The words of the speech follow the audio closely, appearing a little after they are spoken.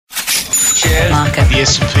market. The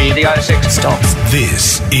S&P, The ASX Stocks.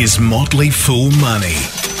 This is Motley Fool Money.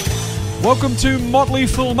 Welcome to Motley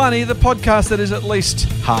Fool Money, the podcast that is at least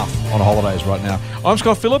half on holidays right now. I'm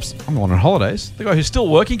Scott Phillips. I'm on holidays. The guy who's still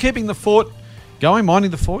working, keeping the fort going,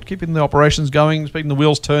 minding the fort, keeping the operations going, keeping the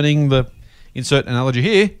wheels turning, the insert analogy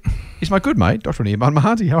here, is my good mate, Dr. Anirban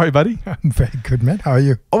Mahanti. How are you, buddy? I'm very good, man. How are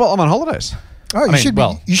you? Oh, well, I'm on holidays. Oh, you should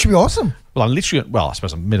be awesome. Well, I'm literally, I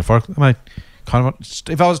suppose I'm metaphorically.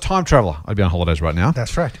 If I was a time traveller, I'd be on holidays right now.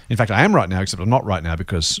 That's right. In fact, I am right now, except I'm not right now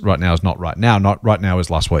because right now is not right now. Not right now is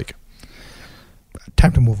last week.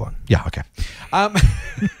 Time to move on. Yeah, okay.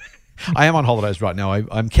 I am on holidays right now.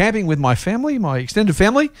 I'm camping with my family, my extended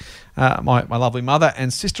family, my lovely mother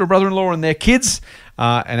and sister, brother-in-law and their kids,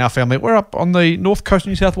 and our family. We're up on the north coast of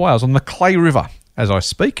New South Wales on the Clay River as I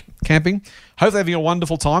speak, camping. Hopefully having a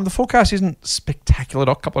wonderful time. The forecast isn't spectacular.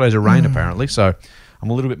 A couple of days of rain apparently, so I'm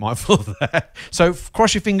a little bit mindful of that. So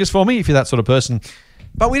cross your fingers for me if you're that sort of person.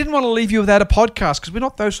 But we didn't want to leave you without a podcast because we're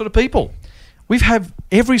not those sort of people. We've had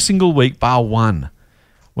every single week bar one.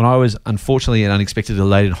 When I was unfortunately and unexpectedly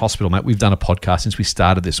laid in hospital, mate, we've done a podcast since we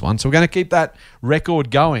started this one. So we're going to keep that record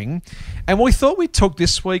going. And we thought we'd talk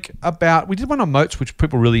this week about, we did one on moats, which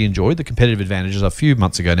people really enjoyed, the competitive advantages a few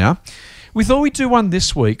months ago now. We thought we'd do one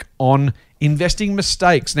this week on investing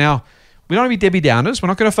mistakes. Now, we don't want to be Debbie Downers. We're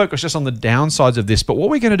not going to focus just on the downsides of this, but what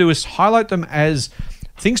we're going to do is highlight them as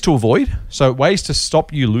things to avoid, so ways to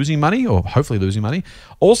stop you losing money or hopefully losing money.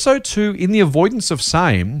 Also to, in the avoidance of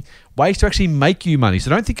same, ways to actually make you money. So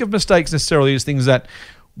don't think of mistakes necessarily as things that,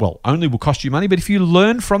 well, only will cost you money, but if you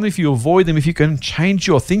learn from them, if you avoid them, if you can change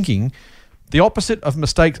your thinking, the opposite of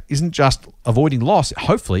mistakes isn't just avoiding loss,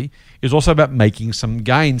 hopefully, is also about making some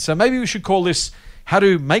gains. So maybe we should call this how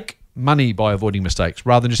to make money by avoiding mistakes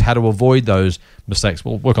rather than just how to avoid those mistakes.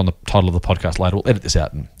 We'll work on the title of the podcast later. We'll edit this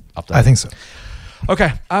out and update I think so.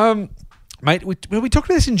 Okay, mate, we talked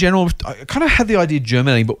about this in general. I kind of had the idea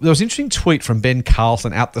germinating, but there was an interesting tweet from Ben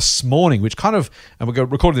Carlson out this morning, which kind of, and we're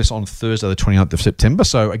recording this on Thursday, the 29th of September.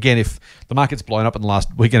 So again, if the market's blown up in the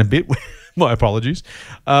last week and a bit, my apologies.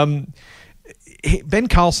 Ben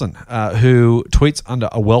Carlson, who tweets under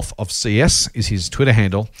A Wealth of CS, is his Twitter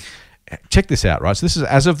handle. Check this out, right? So this is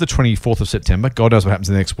as of the 24th of September. God knows what happens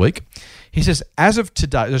the next week. He says, as of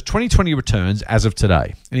today, there's 2020 returns as of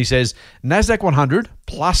today. And he says, NASDAQ 100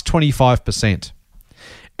 plus 25%.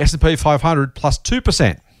 S&P 500 plus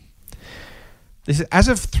 2%. This is as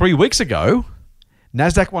of 3 weeks ago,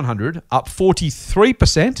 NASDAQ 100 up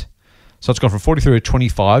 43%. So it's gone from 43 to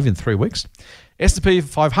 25 in 3 weeks. S&P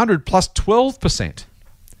 500 plus 12%.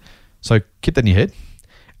 So keep that in your head.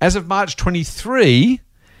 As of March 23,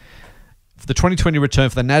 the 2020 return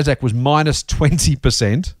for the NASDAQ was minus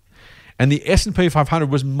 20%, and the S&P 500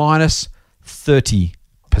 was minus 30%.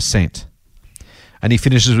 And he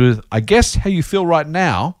finishes with, I guess how you feel right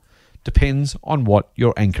now depends on what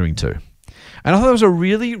you're anchoring to. And I thought it was a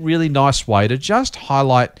really, really nice way to just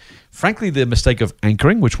highlight, frankly, the mistake of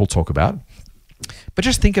anchoring, which we'll talk about. But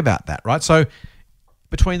just think about that, right? So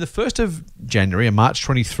between the 1st of January and March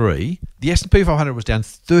 23, the S&P 500 was down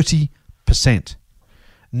 30%.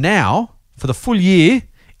 Now, for the full year,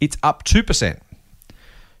 it's up 2%.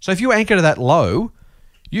 So if you anchor to that low,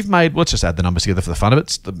 you've made, let's just add the numbers together for the fun of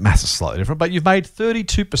it. The math is slightly different, but you've made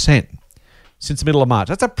 32% since the middle of March.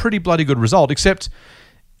 That's a pretty bloody good result, except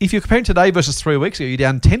if you're comparing today versus 3 weeks ago, you're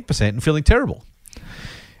down 10% and feeling terrible.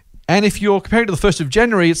 And if you're comparing to the 1st of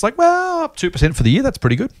January, it's like, well, up 2% for the year. That's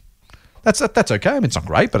pretty good. That's okay. I mean, it's not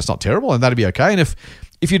great, but it's not terrible, and that'd be okay. And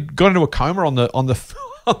if you'd gone into a coma on the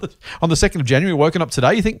 2nd of January, woken up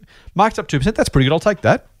today, you think market's up 2%. That's pretty good. I'll take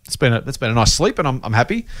that. That's been a nice sleep, and I'm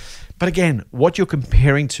happy. But again, what you're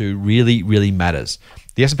comparing to really, really matters.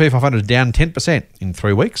 The S&P 500 is down 10% in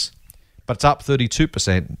 3 weeks, but it's up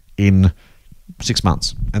 32% in 6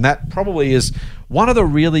 months, and that probably is one of the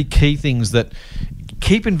really key things that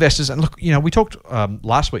keep investors. And look, we talked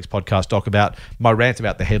last week's podcast, Doc, about my rant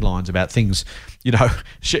about the headlines, about things,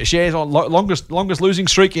 shares on longest losing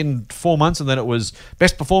streak in 4 months, and then it was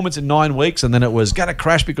best performance in 9 weeks, and then it was going to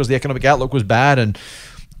crash because the economic outlook was bad. And,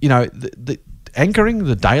 the anchoring,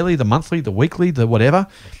 the daily, the monthly, the weekly, the whatever,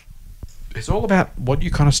 it's all about what you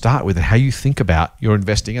kind of start with and how you think about your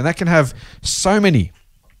investing. And that can have so many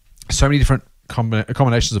different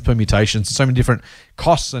combinations of permutations, so many different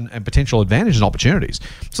costs and potential advantages and opportunities.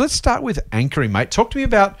 So let's start with anchoring, mate. Talk to me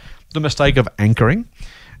about the mistake of anchoring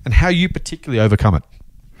and how you particularly overcome it.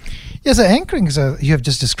 Yeah, so anchoring, you have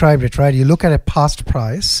just described it, right? You look at a past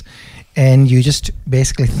price and you just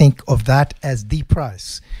basically think of that as the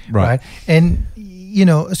price, right? And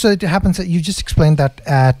so it happens that you just explained that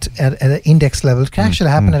at an index level. It can actually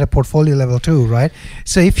happen at a portfolio level too, right?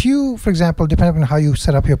 So if you, for example, depending on how you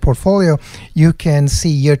set up your portfolio, you can see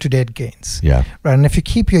year-to-date gains. Yeah. Right. And if you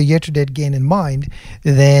keep your year-to-date gain in mind,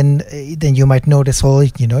 then you might notice,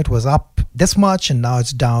 it was up this much and now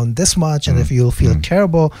it's down this much, and if you'll feel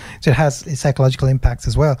terrible. So it has psychological impacts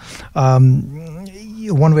as well.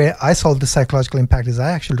 One way I solve the psychological impact is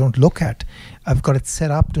I actually don't look at. I've got it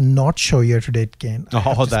set up to not show year-to-date gain. I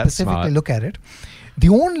have to that's specifically smart. look at it. The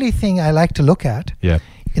only thing I like to look at Yeah.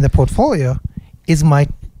 in the portfolio is my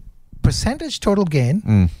percentage total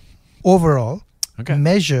gain overall,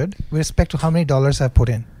 measured with respect to how many dollars I've put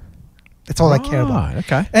in. That's all I care about. Right,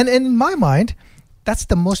 okay. And in my mind, that's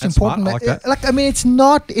the most important. Smart. I like that. It's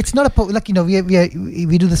not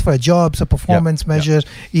we do this for our jobs or performance measures.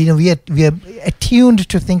 We are attuned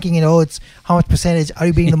to thinking, it's how much percentage are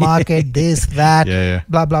you beating the market, this, that,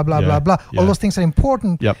 blah, blah, blah, blah, blah. All those things are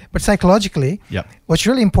important. Yep. But psychologically, what's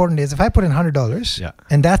really important is if I put in $100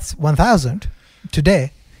 and that's 1,000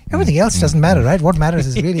 today, everything else doesn't matter, right? What matters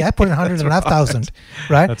is really I put in 100,000,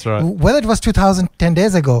 right? That's right. Whether it was 2,000 10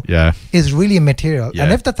 days ago is really immaterial. Yeah.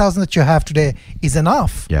 And if the 1,000 that you have today is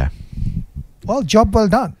enough, well, job well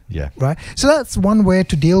done. Yeah. Right. So that's one way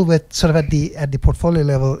to deal with sort of at the portfolio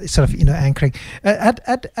level, sort of anchoring.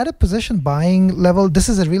 At a position buying level, this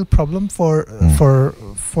is a real problem for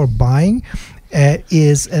buying. And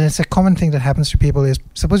it's a common thing that happens to people is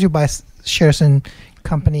suppose you buy shares in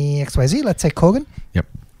company XYZ, let's say Kogan. Yep.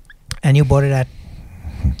 And you bought it at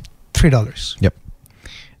 $3. Yep.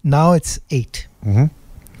 Now it's $8.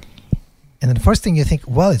 And then the first thing you think,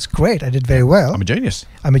 well, it's great. I did very well. I'm a genius.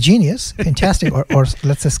 Fantastic. or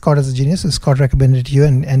let's say Scott is a genius. So Scott recommended it to you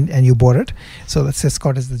and you bought it. So let's say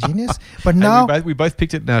Scott is the genius. But now we both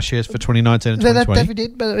picked it in our shares for 2019 and 2020. That we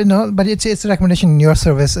did, but it's a recommendation in your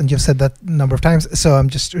service, and you've said that a number of times. So I'm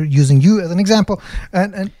just using you as an example.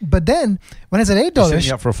 But then when it's at $8, You're setting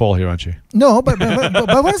me up for a fall here, aren't you? No, but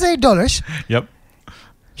when it's $8, Yep.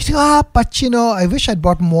 you think, but I wish I'd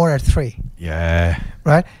bought more at $3. Yeah.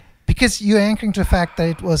 Right. Because you're anchoring to the fact that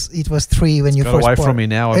it was 3 when you first bought it. It's gone away from me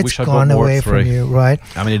now. I wish I'd bought gone more away at 3. from you, right?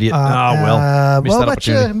 I'm an idiot. Missed that but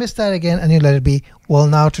you opportunity. missed that again, and you let it be. Well,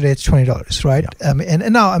 now today it's $20, right? Yeah.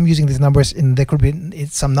 And now I'm using these numbers, and there could be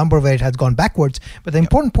some number where it has gone backwards. But the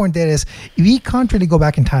important point there is we can't really go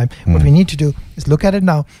back in time. What we need to do is look at it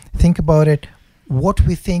now, think about it, what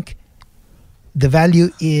we think the value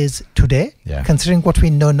is today, considering what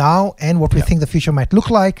we know now and what we think the future might look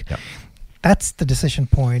like. Yeah. That's the decision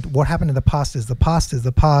point. What happened in the past is the past is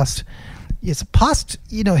the past. It's past,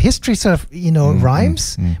 history sort of,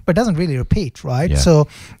 rhymes, but doesn't really repeat, right? Yeah. So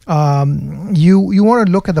you want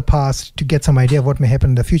to look at the past to get some idea of what may happen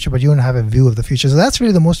in the future, but you want to have a view of the future. So that's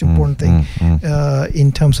really the most important thing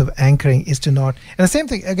in terms of anchoring is to not. And the same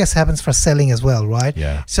thing, I guess, happens for selling as well, right?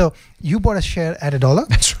 Yeah. So you bought a share at $1.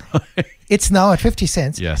 That's right. It's now at 50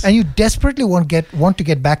 cents. Yes. And you desperately want to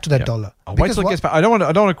get back to that dollar. I'll wait till it gets back. I don't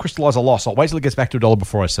want to crystallize a loss. I'll wait till it gets back to $1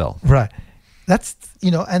 before I sell. Right. That's,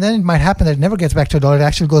 and then it might happen that it never gets back to $1. It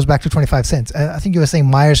actually goes back to 25 cents. I think you were saying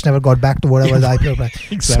Myers never got back to whatever the IPO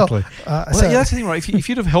price. Exactly. That's the thing, right? If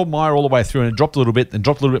you'd have held Meyer all the way through and it dropped a little bit, and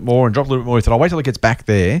dropped a little bit more, and dropped a little bit more, you thought, I'll wait till it gets back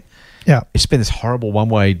there. Yeah. It's been this horrible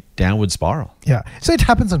one-way downward spiral. Yeah. So it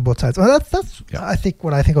happens on both sides. Well, that's I think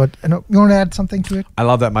what I think about. You want to add something to it? I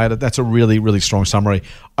love that, mate. That's a really, really strong summary.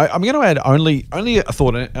 I'm going to add only a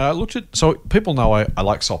thought. I looked at, so people know I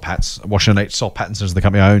like Soul Patts. Washington H. Soul Pattinson is the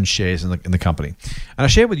company. I own shares in the company. And I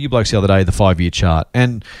shared with you blokes the other day the 5-year chart.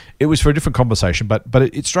 And it was for a different conversation, but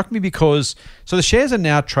it struck me because, so the shares are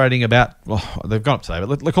now trading about, well, they've gone up today,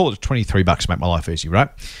 but let's call it $23 to make my life easy, right?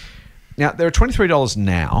 Now, they're at $23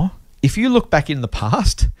 now. If you look back in the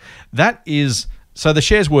past, that is, so the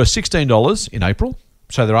shares were $16 in April,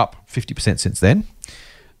 so they're up 50% since then.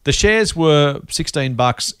 The shares were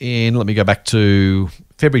 $16 in, let me go back to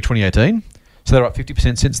February 2018, so they're up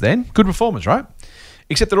 50% since then. Good performance, right?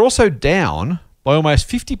 Except they're also down by almost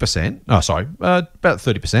 50%, about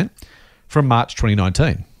 30% from March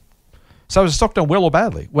 2019. So is the stock done well or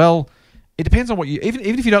badly? Well, it depends on what you, even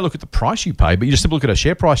if you don't look at the price you pay, but you just simply look at a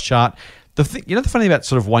share price chart. The funny thing about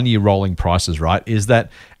sort of 1 year rolling prices, right, is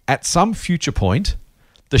that at some future point,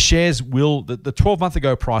 the shares will, the 12-month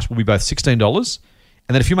ago price will be both $16,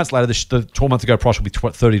 and then a few months later, the 12-month ago price will be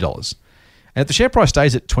 $30. And if the share price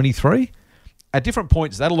stays at 23, at different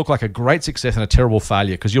points, that'll look like a great success and a terrible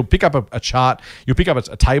failure, because you'll pick up a chart, you'll pick up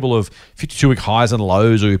a table of 52-week highs and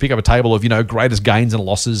lows, or you pick up a table of, greatest gains and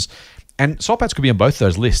losses. And Soul Patts could be on both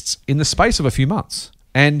those lists in the space of a few months.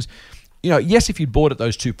 And yes, if you bought at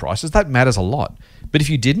those two prices, that matters a lot. But if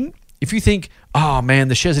you didn't, If you think, oh man,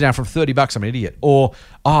 the shares are down from $30, I'm an idiot, or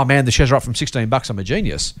oh man, the shares are up from $16, I'm a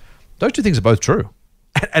genius. Those two things are both true.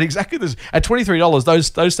 At exactly this, at $23,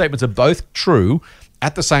 those statements are both true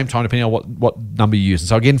at the same time, depending on what number you use. And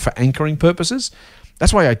so again, for anchoring purposes,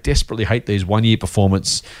 that's why I desperately hate these 1 year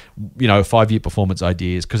performance, 5 year performance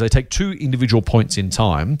ideas, because they take two individual points in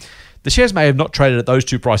time. The shares may have not traded at those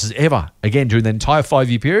two prices ever, again, during the entire 5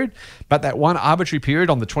 year period, but that one arbitrary period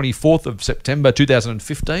on the 24th of September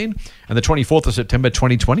 2015 and the 24th of September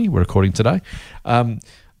 2020, we're recording today,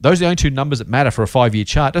 those are the only two numbers that matter for a 5 year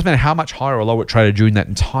chart. It doesn't matter how much higher or lower it traded during that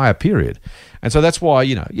entire period. And so that's why,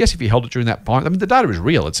 yes, if you held it during that point, the data is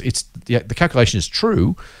real. The calculation is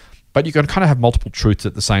true, but you can kind of have multiple truths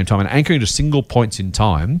at the same time. And anchoring to single points in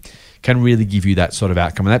time can really give you that sort of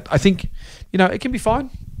outcome. And that, I think, it can be fine.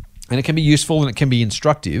 And it can be useful and it can be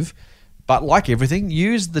instructive, but like everything,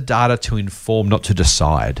 use the data to inform, not to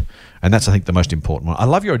decide. And that's, I think, the most important one. I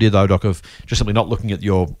love your idea, though, Doc, of just simply not looking at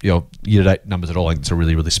your year-to-date numbers at all. I think it's a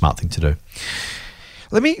really, really smart thing to do.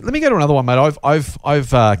 Let me go to another one, mate.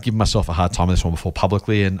 I've given myself a hard time on this one before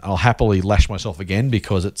publicly, and I'll happily lash myself again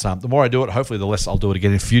because it's the more I do it, hopefully, the less I'll do it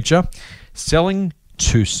again in future. Selling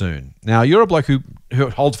too soon. Now, you're a bloke who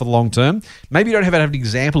holds for the long term. Maybe you don't have an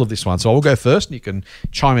example of this one, so I'll go first and you can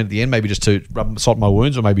chime in at the end, maybe just to rub salt in my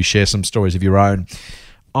wounds or maybe share some stories of your own.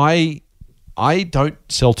 I don't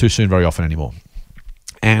sell too soon very often anymore.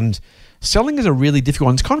 And selling is a really difficult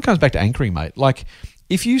one. It kind of comes back to anchoring, mate. Like,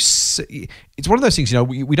 it's one of those things,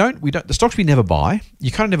 we don't, the stocks we never buy, you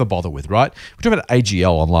kind of never bother with, right? We talked about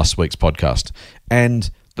AGL on last week's podcast. And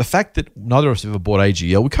the fact that neither of us have ever bought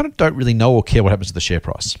AGL, we kind of don't really know or care what happens to the share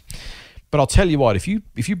price. But I'll tell you what, if you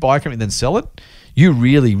buy a company and then sell it, you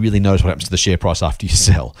really, really notice what happens to the share price after you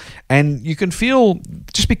sell. And you can feel,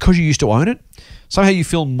 just because you used to own it, somehow you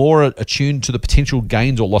feel more attuned to the potential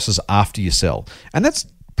gains or losses after you sell. And that's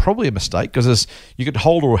probably a mistake, because you could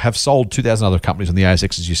hold or have sold 2,000 other companies on the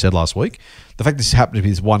ASX, as you said last week. The fact that this happened to be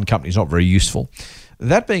this one company is not very useful.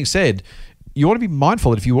 That being said, you want to be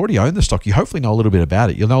mindful that if you already own the stock, you hopefully know a little bit about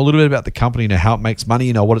it. You'll know a little bit about the company, how it makes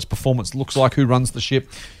money, what its performance looks like, who runs the ship,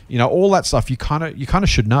 all that stuff. You kind of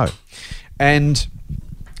should know. And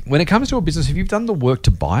when it comes to a business, if you've done the work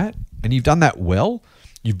to buy it and you've done that well,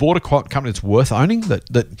 you've bought a company that's worth owning,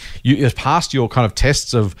 that you has passed your kind of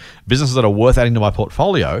tests of businesses that are worth adding to my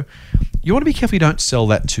portfolio, you want to be careful you don't sell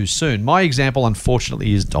that too soon. My example,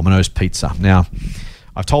 unfortunately, is Domino's Pizza. Now,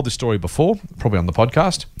 I've told this story before, probably on the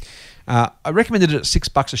podcast. I recommended it at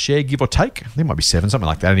 $6 a share, give or take. I think it might be $7, something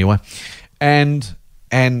like that anyway. And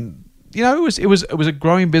it was a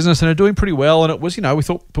growing business and they're doing pretty well. And it was, we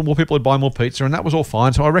thought more people would buy more pizza, and that was all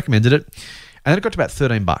fine. So I recommended it. And then it got to about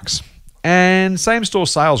 $13. And same store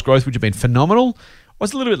sales growth, which had been phenomenal,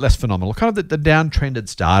 was a little bit less phenomenal. Kind of the downtrend had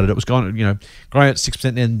started. It was growing at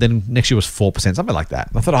 6%, and then next year was 4%, something like that.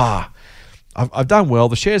 And I thought, I've done well.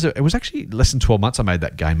 The shares, it was actually less than 12 months I made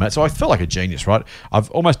that gain, mate. So I felt like a genius, right?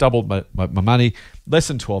 I've almost doubled my money, less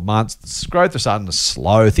than 12 months. Growth is starting to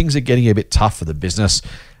slow. Things are getting a bit tough for the business.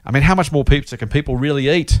 I mean, how much more pizza can people really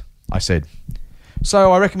eat? I said.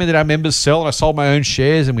 So I recommended our members sell, and I sold my own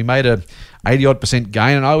shares, and we made a 80-odd%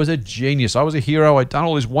 gain, and I was a genius. I was a hero. I'd done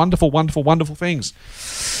all these wonderful, wonderful, wonderful things.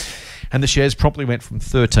 And the shares promptly went from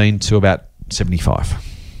 13 to about 75.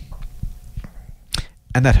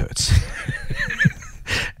 And that hurts.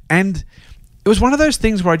 And it was one of those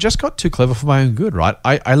things where I just got too clever for my own good, right?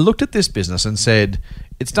 I looked at this business and said,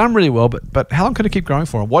 it's done really well, but how long can it keep growing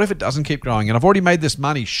for? And what if it doesn't keep growing? And I've already made this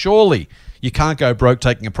money. Surely you can't go broke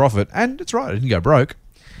taking a profit. And it's right, I didn't go broke.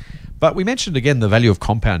 But we mentioned again the value of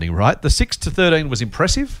compounding, right? The 6 to 13 was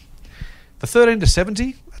impressive. The 13 to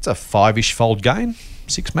 70, that's a 5-ish fold gain,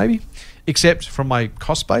 6 maybe. Except from my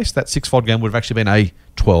cost base, that 6-fold gain would have actually been a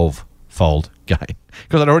 12-fold gain,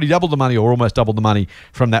 because I'd already doubled the money or almost doubled the money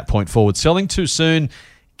from that point forward. Selling too soon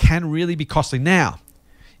can really be costly. Now,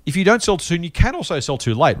 if you don't sell too soon, you can also sell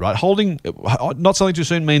too late, right? Not selling too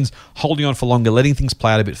soon means holding on for longer, letting things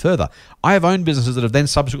play out a bit further. I have owned businesses that have then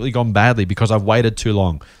subsequently gone badly because I've waited too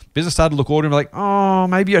long. Business started to look ordinary, like, oh,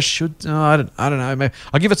 maybe I should, I don't know, maybe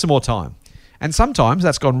I'll give it some more time. And sometimes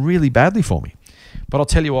that's gone really badly for me. But I'll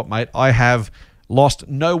tell you what, mate, I have lost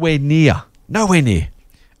nowhere near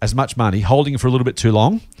as much money holding it for a little bit too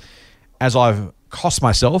long as I've cost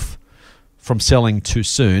myself from selling too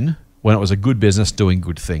soon when it was a good business doing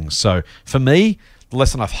good things. So for me, the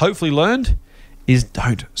lesson I've hopefully learned is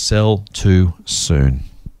don't sell too soon.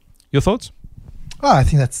 Your thoughts? Oh, I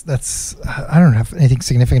think that's. I don't have anything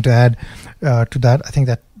significant to add to that. I think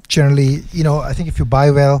that generally, I think if you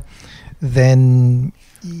buy well, then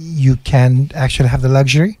you can actually have the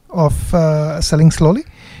luxury of selling slowly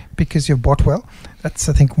because you've bought well. That's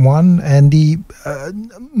I think one. And the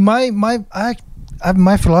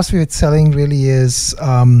my philosophy with selling really is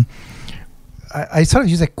I sort of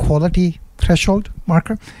use a quality threshold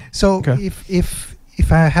marker. So if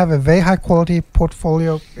I have a very high quality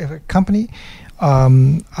portfolio company,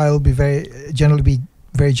 I'll be generally be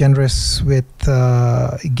very generous with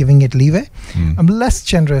giving it leeway. I'm less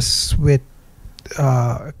generous with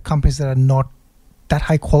companies that are not that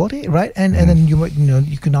high quality, right? And then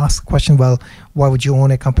you can ask the question, well, why would you own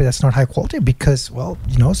a company that's not high quality? Because, well,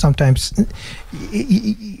 sometimes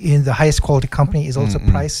in the highest quality company is also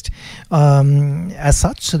priced as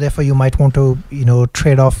such. So therefore, you might want to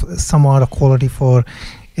trade off some amount of quality for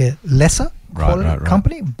a lesser quality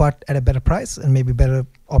company, but at a better price and maybe better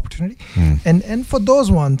opportunity. And for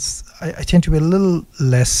those ones, I tend to be a little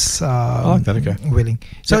less I like that, okay. willing.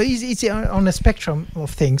 So it's on a spectrum of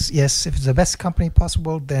things. Yes, if it's the best company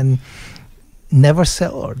possible, then never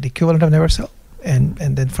sell, or the equivalent of never sell. And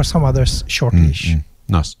then for some others, short leash.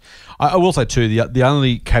 Nice. I will say too, the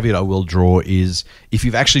only caveat I will draw is if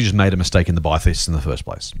you've actually just made a mistake in the buy thesis in the first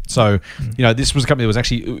place. So, this was a company that was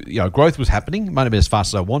actually, growth was happening. It might have been as fast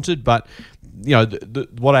as I wanted, but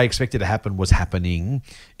what I expected to happen was happening.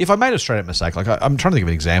 If I made a straight up mistake, like I'm trying to think of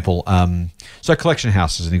an example. So Collection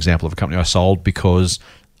House is an example of a company I sold because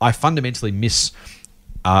I fundamentally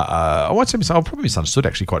I won't say I probably misunderstood,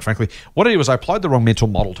 actually, quite frankly. What I did was I applied the wrong mental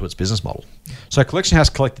model to its business model. So Collection House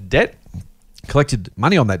collected debt, collected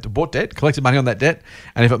money on that, bought debt, collected money on that debt,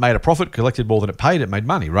 and if it made a profit, collected more than it paid, it made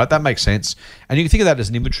money, right? That makes sense. And you can think of that as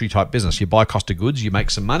an inventory type business. You buy cost of goods, you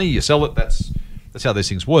make some money, you sell it. That's how these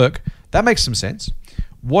things work. That makes some sense.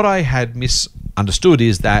 What I had misunderstood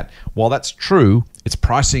is that while that's true, its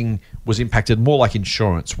pricing was impacted more like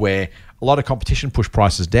insurance, where a lot of competition pushed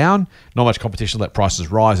prices down, not much competition let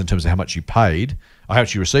prices rise in terms of how much you paid, or how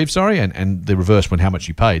much you received, and the reverse when how much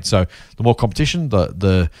you paid. So the more competition,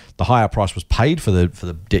 the higher price was paid for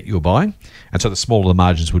the debt you were buying, and so the smaller the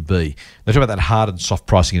margins would be. They talk about that hard and soft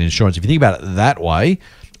pricing in insurance. If you think about it that way,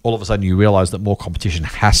 all of a sudden you realize that more competition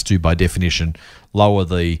has to, by definition, lower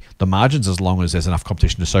the margins as long as there's enough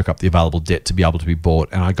competition to soak up the available debt to be able to be bought.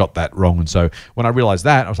 And I got that wrong. And so when I realized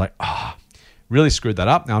that, I was like, really screwed that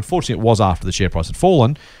up. Now, unfortunately, it was after the share price had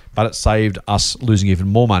fallen, but it saved us losing even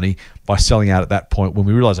more money by selling out at that point when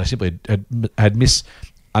we realized I simply had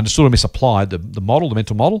misunderstood or misapplied the model, the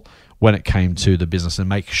mental model, when it came to the business, and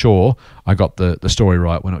make sure I got the story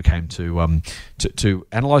right when it came to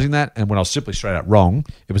analysing that. And when I was simply straight out wrong,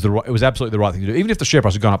 it was absolutely the right thing to do. Even if the share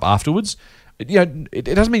price had gone up afterwards, it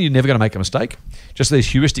doesn't mean you're never going to make a mistake. Just these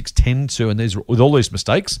heuristics tend to, and with all these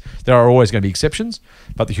mistakes, there are always going to be exceptions,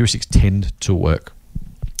 but the heuristics tend to work.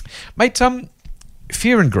 Mate,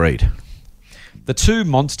 fear and greed, the two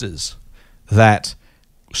monsters that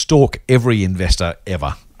stalk every investor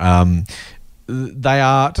ever. They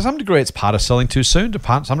are, to some degree, it's part of selling too soon. To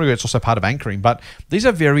some degree, it's also part of anchoring. But these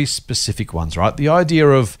are very specific ones, right? The idea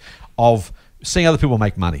of seeing other people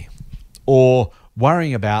make money, or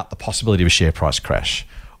worrying about the possibility of a share price crash,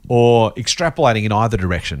 or extrapolating in either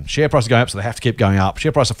direction. Share price is going up, so they have to keep going up.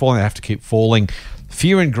 Share price is falling, they have to keep falling.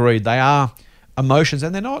 Fear and greed, they are emotions,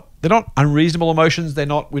 and they're not unreasonable emotions.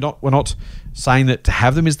 We're not saying that to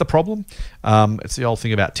have them is the problem. It's the old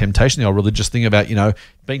thing about temptation, the old religious thing about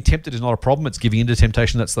being tempted is not a problem. It's giving into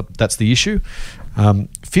temptation that's the issue.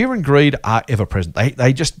 Fear and greed are ever present.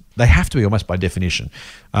 They have to be almost by definition,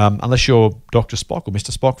 unless you're Dr. Spock or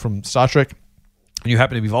Mr. Spock from Star Trek, and you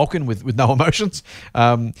happen to be Vulcan with no emotions.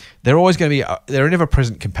 They're always going to be. They're an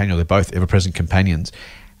ever-present companion. They're both ever-present companions.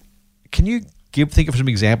 Can you think of some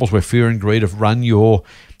examples where fear and greed have run your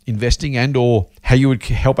investing, and or how you would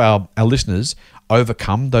help our listeners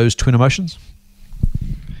overcome those twin emotions?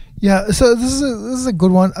 Yeah, so this is a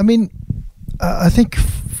good one. I mean, I think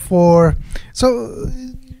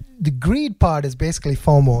the greed part is basically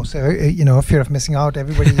FOMO. So, fear of missing out.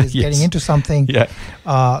 Everybody is Yes. getting into something. Yeah.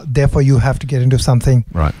 Therefore, you have to get into something.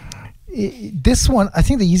 Right. This one, I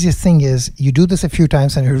think the easiest thing is you do this a few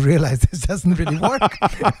times and you realize this doesn't really work.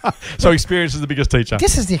 So experience is the biggest teacher.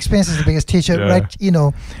 This is the experience is the biggest teacher, Yeah.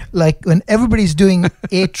 right? Like when everybody's doing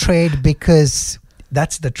a trade because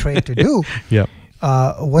that's the trade to do. Yeah.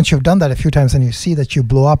 Once you've done that a few times and you see that you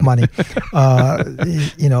blow up money,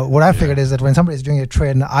 what I figured is that when somebody's doing a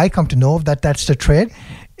trade and I come to know that that's the trade,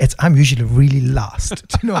 I'm usually really last.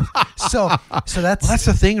 So that's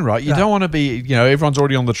the thing, right? You don't want to be, everyone's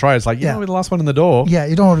already on the trade. It's like, we're the last one in the door. Yeah,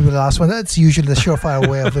 you don't want to be the last one. That's usually the surefire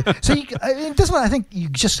way of it. So this one, I think you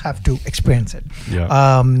just have to experience it.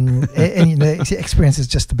 Yeah. Experience is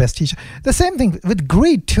just the best teacher. The same thing with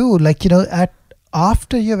greed too. Like,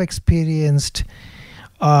 after you've experienced,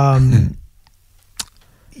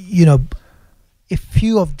 a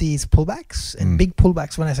few of these pullbacks and big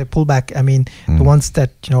pullbacks. When I say pullback, I mean the ones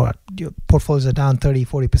that, your portfolios are down 30,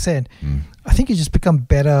 40%. I think you just become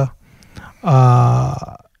better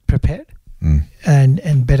prepared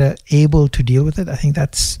and better able to deal with it. I think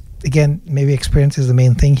that's, again, maybe experience is the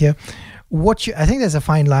main thing here. I think there's a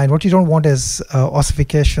fine line. What you don't want is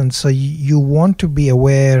ossification. So you want to be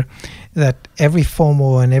aware that every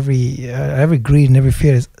FOMO and every greed and every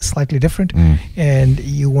fear is slightly different, and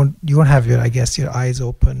you want to have your eyes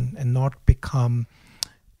open and not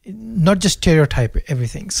just stereotype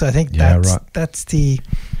everything. So I think that's the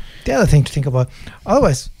other thing to think about.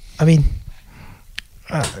 Otherwise, I mean,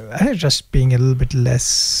 I think just being a little bit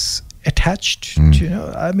less attached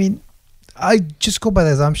to, I mean, I just go by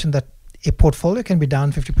the assumption that a portfolio can be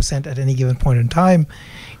down 50% at any given point in time,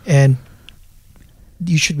 and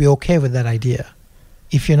you should be okay with that idea.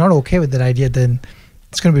 If you're not okay with that idea, then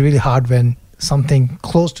it's going to be really hard when something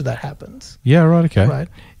close to that happens. Yeah, right, okay. Right.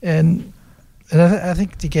 And I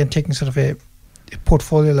think, again, taking sort of a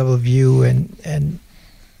portfolio level view and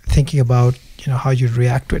thinking about, how you'd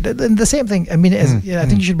react to it. And the same thing, I mean, I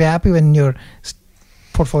think you should be happy when your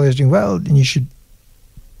portfolio is doing well, and you should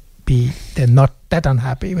be then not that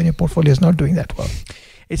unhappy when your portfolio is not doing that well.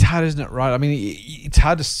 It's hard, isn't it? Right. I mean, it's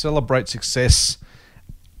hard to celebrate success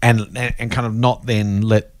and kind of not then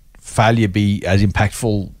let failure be as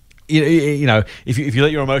impactful. If you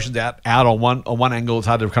let your emotions out on one angle, it's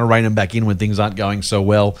hard to kind of rein them back in when things aren't going so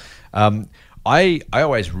well. I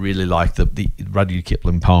always really like the Rudyard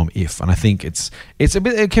Kipling poem "If," and I think it can be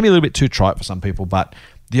a little bit too trite for some people, but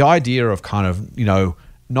the idea of kind of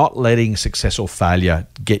not letting success or failure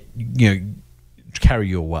get carry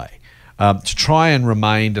you away, to try and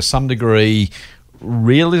remain to some degree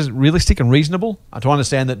realistic and reasonable, to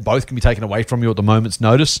understand that both can be taken away from you at the moment's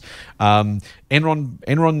notice.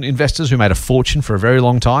 Enron investors who made a fortune for a very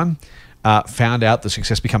long time found out that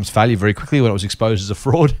success becomes failure very quickly when it was exposed as a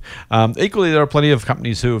fraud. Equally, there are plenty of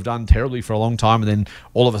companies who have done terribly for a long time and then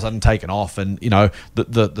all of a sudden taken off, and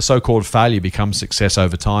the so-called failure becomes success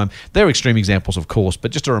over time. They're extreme examples, of course,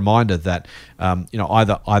 but just a reminder that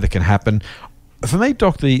either can happen. For me,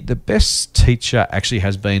 Doc, the best teacher actually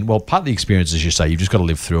has been, well, part of the experience, as you say, you've just got to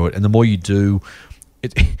live through it, and the more you do,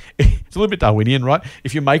 it's a little bit Darwinian, right?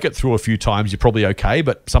 If you make it through a few times, you're probably okay,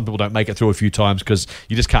 but some people don't make it through a few times because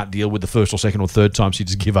you just can't deal with the first or second or third time, so you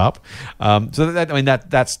just give up.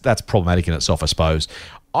 That's problematic in itself, I suppose.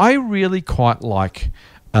 I really quite like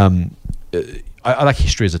I like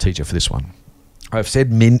history as a teacher for this one. I've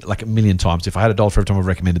said like a million times, if I had $1 for every time I've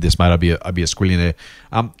recommended this, mate, I'd be a squillionaire.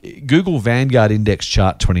 Google Vanguard Index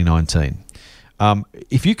Chart 2019.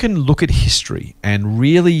 If you can look at history and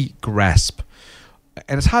really grasp,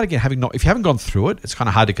 and it's hard again, if you haven't gone through it, it's kind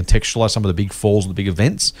of hard to contextualize some of the big falls and the big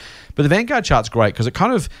events. But the Vanguard chart's great because it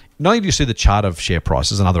kind of, not only do you see the chart of share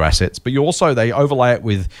prices and other assets, but they overlay it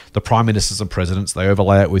with the prime ministers and presidents. They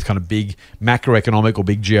overlay it with kind of big macroeconomic or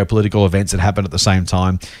big geopolitical events that happen at the same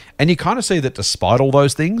time. And you kind of see that despite all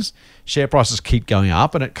those things, share prices keep going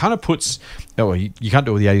up, and it kind of puts, you can't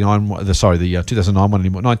do it with the 2009 one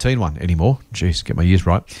anymore, 19 one anymore. Jeez, get my years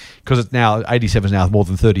right. Because it's now, 87 is now more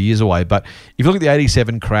than 30 years away. But if you look at the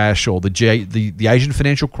 87 crash or the Asian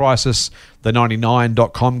financial crisis, the 99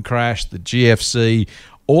 .com crash, the GFC,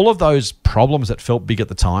 all of those problems that felt big at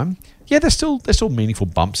the time, there's still meaningful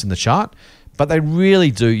bumps in the chart, but they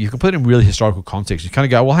really do. You can put it in really historical context. You kind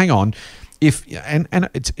of go, well, hang on. And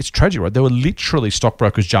it's tragic, right? There were literally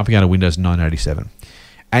stockbrokers jumping out of windows in 1987,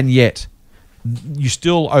 and yet you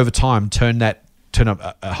still over time turn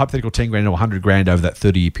up a hypothetical 10 grand into 100 grand over that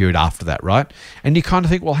 30-year period after that, right? And you kind of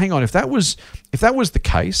think, well, hang on, if that was the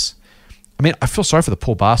case, I mean, I feel sorry for the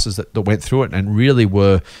poor bastards that went through it and really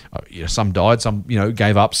were, some died, some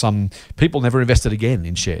gave up, some people never invested again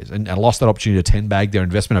in shares and lost that opportunity to 10-bag their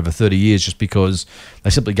investment over 30 years just because they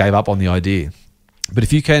simply gave up on the idea. But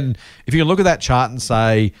if you can look at that chart and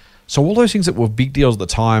say, so all those things that were big deals at the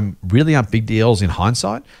time really aren't big deals in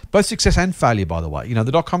hindsight, both success and failure, by the way.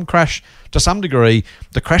 The .com crash, to some degree,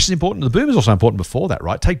 the crash is important. The boom is also important before that,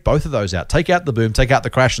 right? Take both of those out. Take out the boom, take out the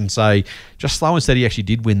crash, and say, just slow and steady actually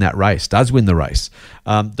did win that race, does win the race.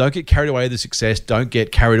 Don't get carried away with the success. Don't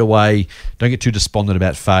get carried away. Don't get too despondent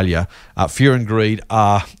about failure. Fear and greed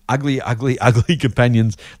are ugly, ugly, ugly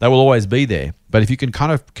companions. They will always be there. But if you can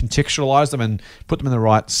kind of contextualize them and put them in the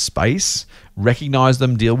right space, recognize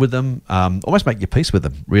them, deal with them, almost make your peace with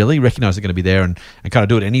them, really. Recognize they're going to be there and kind of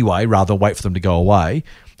do it anyway rather than wait for them to go away.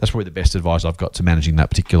 That's probably the best advice I've got to managing that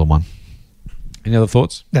particular one. Any other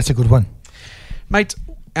thoughts? That's a good one. Mate,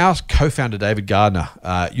 our co-founder, David Gardner,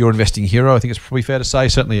 your investing hero, I think it's probably fair to say,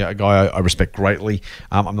 certainly a guy I respect greatly.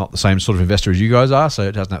 I'm not the same sort of investor as you guys are, so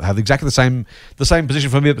it doesn't have exactly the same position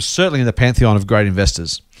for me, but certainly in the pantheon of great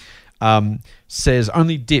investors. Says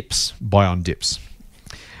only dips buy on dips.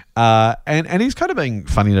 And he's kind of being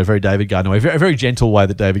funny in a very David Gardner way, a very gentle way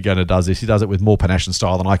that David Gardner does this. He does it with more panache and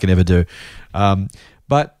style than I can ever do.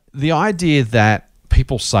 But the idea that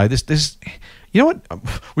people say this, you know what?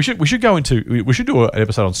 We should do an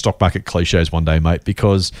episode on stock market cliches one day, mate,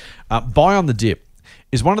 because buy on the dip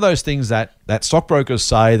is one of those things that stockbrokers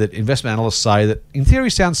say, that investment analysts say, that in theory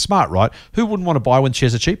sounds smart, right? Who wouldn't want to buy when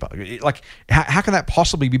shares are cheaper? Like, how can that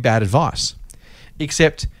possibly be bad advice?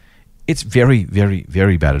 Except it's very, very,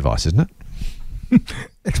 very bad advice, isn't it?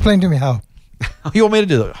 Explain to me how. You want me to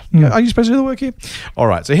do that? Are you supposed to do the work here? All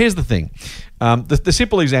right, so here's the thing. The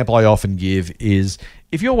simple example I often give is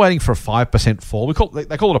if you're waiting for a 5% fall, they call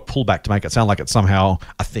it a pullback to make it sound like it's somehow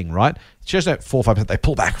a thing, right? Shares don't fall 5%, they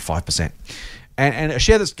pull back 5%. And a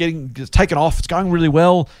share that's taken off, it's going really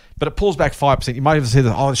well, but it pulls back 5%. You might even see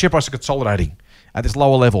that, the share price is consolidating at this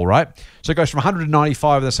lower level, right? So it goes from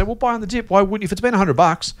 195, and they say, well, buy on the dip. Why wouldn't you? If it's been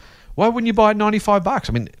 $100, why wouldn't you buy at $95?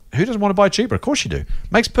 I mean, who doesn't want to buy cheaper? Of course you do.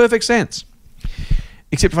 Makes perfect sense.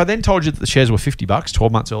 Except if I then told you that the shares were $50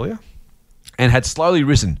 12 months earlier and had slowly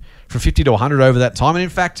risen from 50 to 100 over that time, and in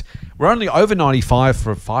fact, we're only over 95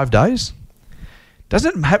 for 5 days,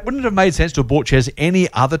 wouldn't it have made sense to have bought shares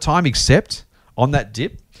any other time except on that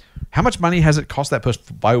dip? How much money has it cost that person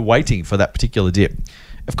by waiting for that particular dip?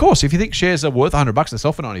 Of course, if you think shares are worth $100 and they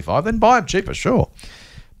sell for 95, then buy them cheaper, sure.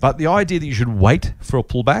 But the idea that you should wait for a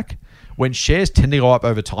pullback when shares tend to go up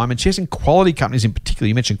over time, and shares in quality companies in particular,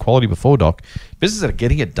 you mentioned quality before, Doc, businesses that are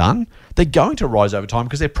getting it done, they're going to rise over time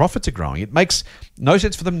because their profits are growing. It makes no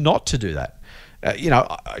sense for them not to do that.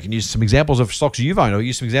 I can use some examples of stocks you've owned, or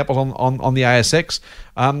use some examples on the ASX.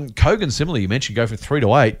 Kogan, similarly, you mentioned go from 3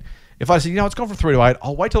 to 8. If I said, it's gone from 3 to 8,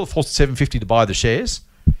 I'll wait till it falls to 750 to buy the shares.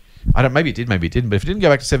 Maybe it did, maybe it didn't. But if it didn't go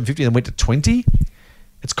back to 750 and then went to 20,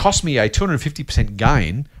 it's cost me a 250%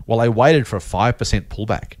 gain while I waited for a 5%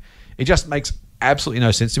 pullback. It just makes absolutely no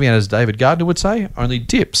sense to me. And as David Gardner would say, only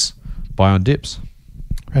dips buy on dips.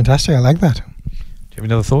 Fantastic. I like that. Do you have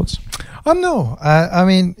any other thoughts? No. I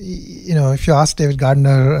mean, if you ask David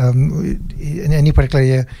Gardner in any particular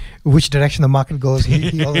year which direction the market goes,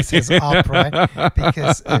 he always says up, right?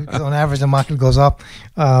 Because on average the market goes up.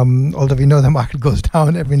 Although we know the market goes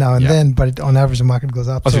down every now and then, but on average the market goes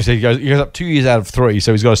up. As we said, he goes up 2 years out of 3,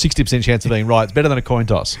 so he's got a 60% chance of being right. It's better than a coin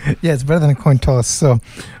toss. Yeah, it's better than a coin toss. So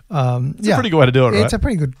it's a pretty good way to do it, right? It's a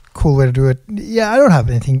pretty good, cool way to do it. Yeah, I don't have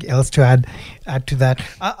anything else to add to that.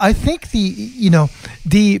 I think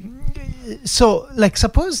so like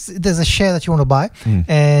suppose there's a share that you want to buy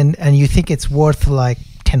and you think it's worth like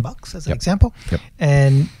 $10 as an example,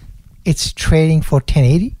 and it's trading for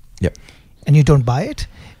 1080, and you don't buy it.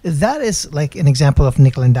 That is like an example of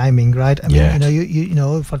nickel and diming, right? I mean,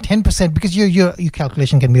 you for 10%, because your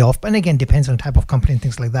calculation can be off, and again depends on the type of company and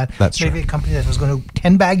things like that. That's maybe true. a company that was going to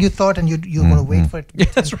 10 bag you thought, and you're going to wait for it.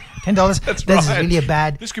 That's right. $10. That's right. right. Really a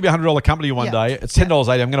bad. This could be a $100 company one day. It's $10.80.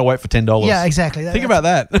 I'm going to wait for $10. Yeah, exactly. Think about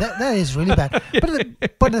that. That is really bad.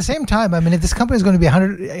 But at the same time, I mean, if this company is going to be a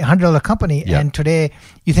 $100 company, and today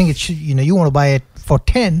you think it should, you want to buy it for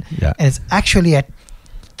 10, and it's actually at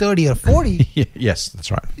 30 or 40. Yes, that's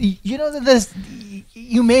right.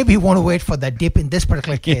 You maybe want to wait for that dip in this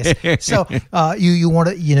particular case. So you want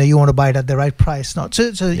to buy it at the right price. So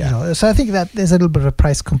I think that there's a little bit of a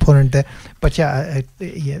price component there. But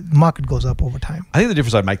market goes up over time. I think the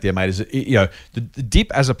difference I'd make there, mate, is the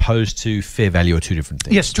dip as opposed to fair value are two different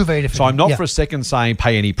things. Yes, two very different. So I'm not for a second saying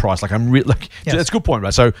pay any price. Like that's a good point,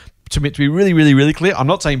 right? So to be really, really, really clear, I'm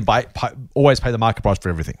not saying always pay the market price for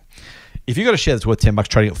everything. If you've got a share that's worth $10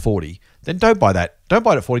 trading at 40, then don't buy that. Don't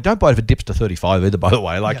buy it at 40. Don't buy it if it dips to 35 either, by the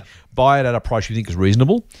way. Buy it at a price you think is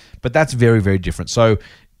reasonable. But that's very, very different. So,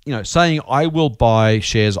 saying I will buy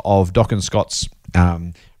shares of Doc and Scott's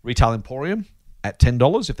Retail Emporium at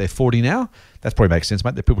 $10 if they're 40 now, that probably makes sense,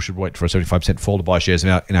 mate. That people should wait for a 75% fall to buy shares in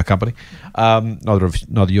our company.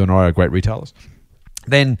 Neither you and I are great retailers.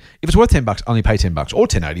 Then if it's worth $10, only pay $10 or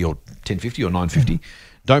 $10.80 or $10.50 or $9.50.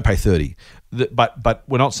 Don't pay 30. But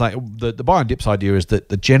we're not saying the buy on dips idea is that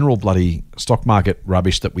the general bloody stock market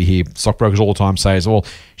rubbish that we hear stockbrokers all the time say is, well,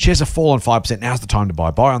 shares have fallen 5%. Now's the time to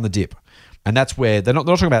buy on the dip. And that's where they're not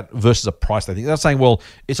talking about versus a price. They're not saying, well,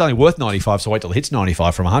 it's only worth 95, so wait till it hits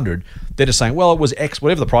 95 from 100. They're just saying, well, it was X,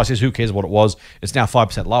 whatever the price is, who cares what it was? It's now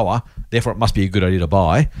 5% lower. Therefore, it must be a good idea to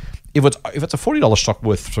buy. If it's a $40 stock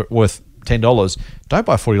worth $10, don't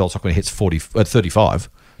buy a $40 stock when it hits 35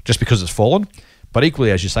 just because it's fallen. But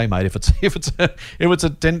equally, as you say, mate, if it's a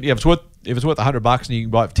 10, if it's worth $100 and you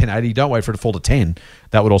can buy it for 10.80, don't wait for it to fall to 10.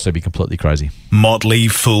 That would also be completely crazy. Motley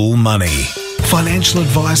Fool Money. Financial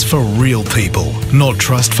advice for real people, not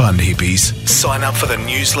trust fund hippies. Sign up for the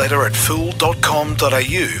newsletter at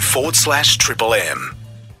fool.com.au/MMM.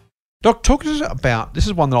 Doc, talk to us about, this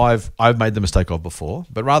is one that I've made the mistake of before,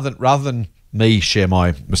 but rather than me share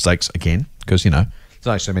my mistakes again, because, there's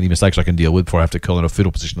only so many mistakes I can deal with before I have to call in a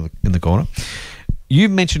fetal position in the corner. You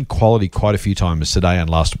mentioned quality quite a few times today and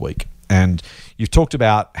last week, and you've talked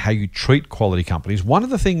about how you treat quality companies. One of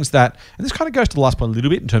the things that, and this kind of goes to the last point a little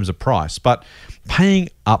bit in terms of price, but paying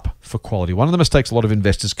up for quality. One of the mistakes a lot of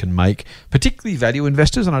investors can make, particularly value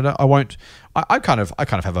investors, and I kind of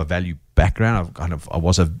have a value background. I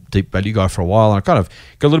was a deep value guy for a while, and I kind of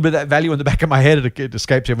got a little bit of that value in the back of my head. It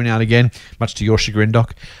escapes every now and again, much to your chagrin,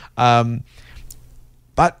 Doc.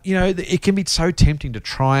 But, it can be so tempting to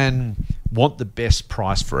try and want the best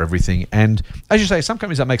price for everything. And as you say, some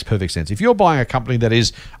companies that makes perfect sense. If you're buying a company that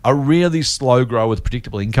is a really slow grower with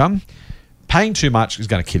predictable income, paying too much is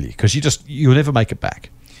going to kill you because you'll never make it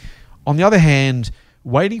back. On the other hand,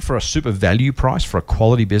 waiting for a super value price for a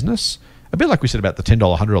quality business, a bit like we said about the $10,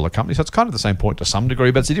 $100 company, so it's kind of the same point to some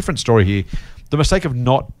degree, but it's a different story here. The mistake of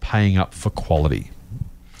not paying up for quality.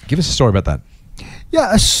 Give us a story about that.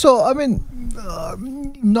 Yeah, so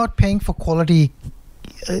not paying for quality.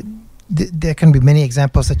 There can be many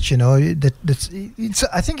examples that it's.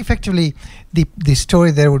 I think effectively the story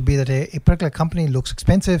there would be that a particular company looks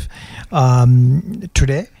expensive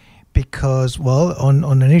today because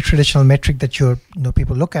on any traditional metric that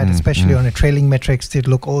people look at, especially on a trailing metrics, they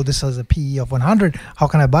look, this has a PE of 100. How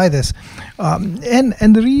can I buy this?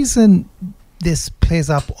 And the reason this plays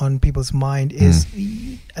up on people's mind is,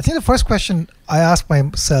 I think the first question I ask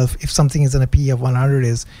myself if something is in a PE of 100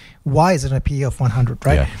 is, why is it a PE of 100,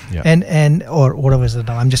 right? Yeah. And or whatever is it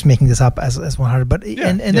now? I'm just making this up as 100. But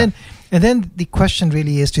then the question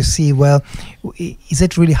really is to see, is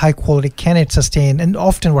it really high quality? Can it sustain? And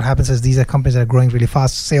often what happens is these are companies that are growing really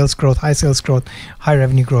fast, sales growth, high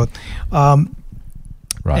revenue growth, right?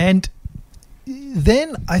 And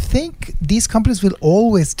then I think these companies will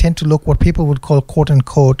always tend to look what people would call quote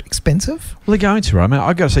unquote expensive. Well, they're going to, right? I mean,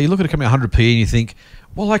 I got to say, you look at a company 100p and you think,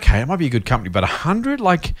 well, okay, it might be a good company, but 100,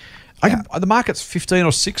 the market's 15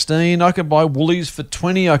 or 16. I can buy Woolies for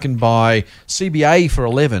 20. I can buy CBA for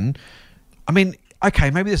 11. I mean,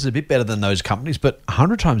 okay, maybe this is a bit better than those companies, but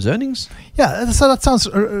 100 times earnings? Yeah, so that sounds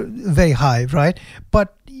very high, right?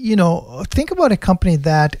 But, think about a company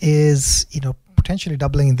that is, potentially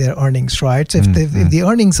doubling their earnings, right? So if the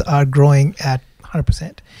earnings are growing at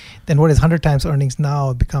 100%, then what is 100 times earnings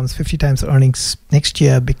now becomes 50 times earnings next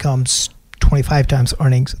year, becomes 25 times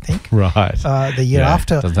earnings, I think. Right. The year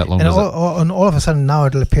after. Doesn't that long, and all of a sudden now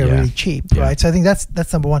it'll appear really cheap, right? So I think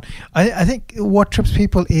that's number one. I think what trips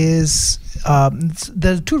people is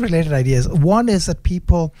there are two related ideas. One is that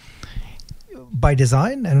people, by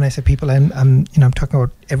design, and when I say people, I'm talking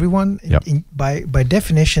about everyone. Yep. By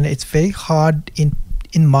definition, it's very hard in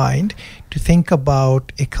mind to think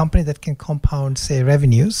about a company that can compound, say,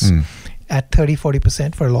 revenues at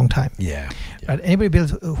 30-40% for a long time. Yeah. Right?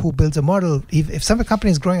 Anybody who builds a model, if some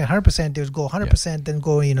company is growing at 100%, they would go 100%, then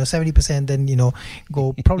go 70%, then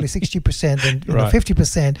go probably 60%, then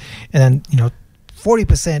 50%, and then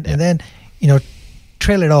 40%, and then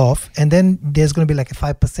trail it off, and then there's going to be like a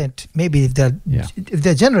 5%. Maybe if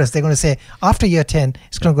they're generous, they're going to say after year 10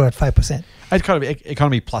 it's going to grow at 5%. It's kind of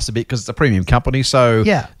economy plus a bit because it's a premium company, so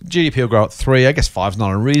GDP will grow at 3. I guess 5's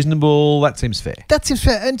not unreasonable. That seems fair.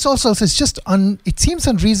 And it's also it seems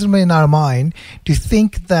unreasonable in our mind to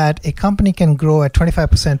think that a company can grow at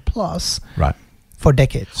 25% plus, right, for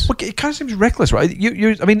decades. Well, it kind of seems reckless, right?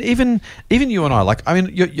 I mean, even you and I,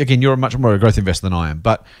 you're much more a growth investor than I am,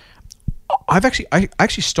 but I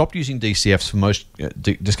actually stopped using DCFs for most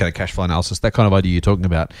discounted cash flow analysis, that kind of idea you're talking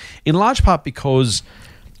about, in large part because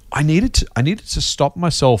I needed to stop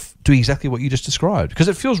myself doing exactly what you just described, because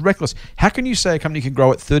it feels reckless. How can you say a company can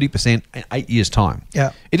grow at 30% in 8 years' time?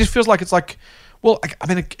 Yeah, it just feels like it's like, well, I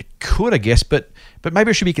mean, it could, I guess, but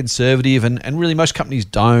maybe I should be conservative, and really most companies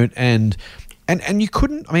don't, and you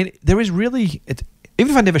couldn't. I mean, there is really,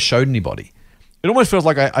 even if I never showed anybody, it almost feels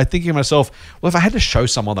like I think to myself, well, if I had to show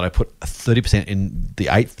someone that I put a 30% in the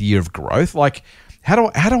 8th year of growth, like how do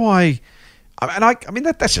I? I mean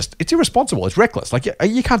that's just, it's irresponsible. It's reckless. Like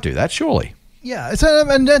you can't do that, surely. Yeah,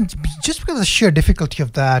 and then just because of the sheer difficulty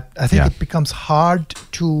of that, I think it becomes hard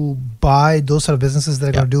to buy those sort of businesses that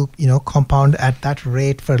are going to do compound at that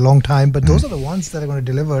rate for a long time. But those are the ones that are going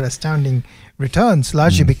to deliver astounding returns,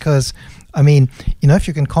 largely because, I mean, if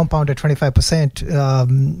you can compound at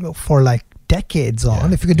 25% for like decades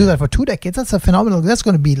on, if you could do that for 2 decades, that's a phenomenal. That's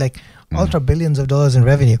going to be like ultra billions of dollars in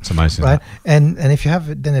revenue. It's amazing, right? And if you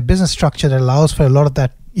have then a business structure that allows for a lot of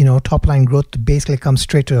that, top line growth to basically come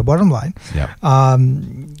straight to the bottom line. Yeah.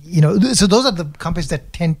 So those are the companies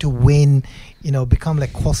that tend to win, become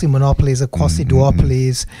like quasi monopolies or quasi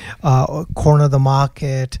duopolies, or corner the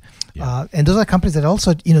market. Yeah. And those are companies that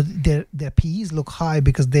also, their PEs look high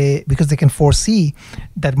because they can foresee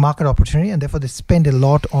that market opportunity, and therefore they spend a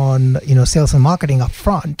lot on sales and marketing up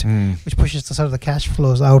front, which pushes the sort of the cash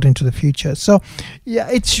flows out into the future. So, yeah,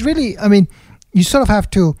 it's really, you sort of have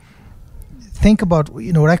to think about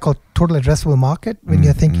what I call total addressable market when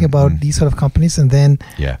you're thinking about these sort of companies, and then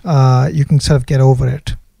you can sort of get over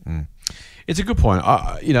it. It's a good point.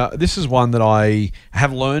 This is one that I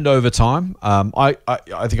have learned over time. I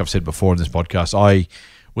think I've said before in this podcast, I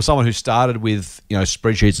was someone who started with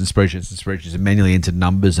spreadsheets and manually entered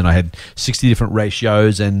numbers, and I had 60 different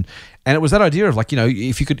ratios, and it was that idea of like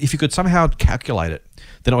if you could somehow calculate it,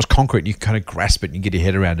 then it was concrete and you could kind of grasp it and you get your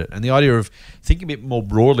head around it. And the idea of thinking a bit more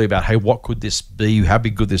broadly about, hey, what could this be? How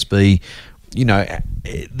big could this be?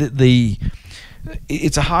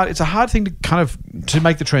 It's a hard thing to kind of to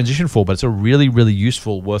make the transition for, but it's a really, really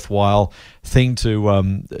useful, worthwhile thing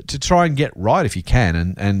to try and get right if you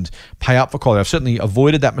can, and pay up for quality. I've certainly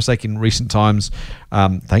avoided that mistake in recent times,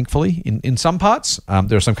 thankfully. In some parts,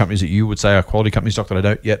 there are some companies that you would say are quality company stock that I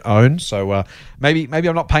don't yet own. So maybe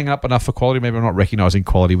I'm not paying up enough for quality. Maybe I'm not recognizing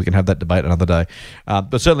quality. We can have that debate another day.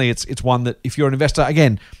 But certainly, it's one that if you're an investor,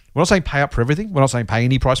 again, we're not saying pay up for everything. We're not saying pay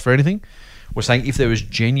any price for anything. We're saying if there is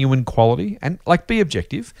genuine quality, and be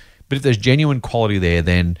objective, but if there's genuine quality there,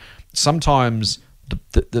 then sometimes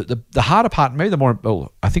the harder part, maybe the more,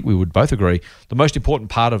 well, I think we would both agree, the most important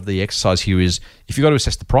part of the exercise here is if you've got to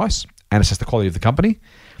assess the price and assess the quality of the company,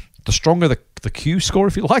 the stronger the Q score,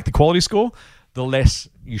 if you like, the quality score, the less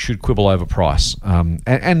you should quibble over price.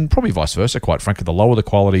 And probably vice versa, quite frankly. The lower the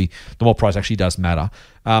quality, the more price actually does matter.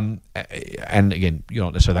 And again, you're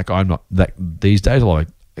not necessarily that guy. I'm not that these days, although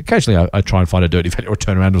occasionally I try and find a dirty value or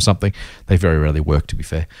turnaround or something. They very rarely work, to be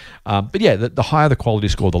fair. But yeah, the higher the quality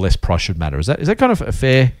score, the less price should matter. Is that kind of a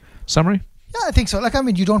fair summary? Yeah, I think so.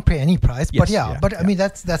 You don't pay any price, but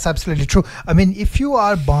that's absolutely true. If you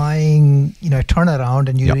are buying, a turnaround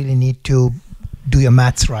and you really need to do your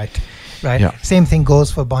maths right? Yeah. Same thing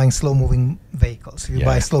goes for buying slow-moving vehicles. If you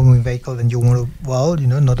buy a slow-moving vehicle, then you want to,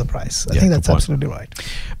 know the price. I think that's absolutely right.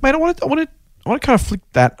 Mate, I want to kind of flick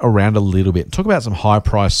that around a little bit and talk about some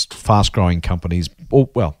high-priced, fast-growing companies,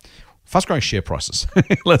 fast-growing share prices.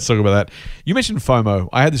 Let's talk about that. You mentioned FOMO.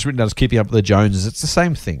 I had this written down as keeping up with the Joneses. It's the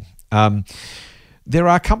same thing. There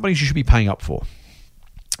are companies you should be paying up for.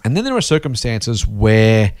 And then there are circumstances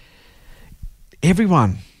where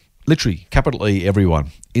everyone, literally, capital E,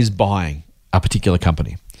 everyone, is buying a particular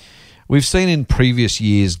company. We've seen in previous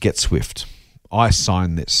years GetSwift. I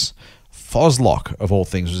signed this. Foslock, of all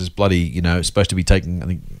things, was this bloody, supposed to be taking, I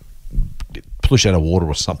think, push out of water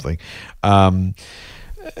or something.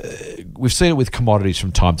 We've seen it with commodities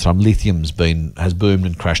from time to time. Lithium's has boomed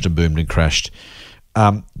and crashed and boomed and crashed.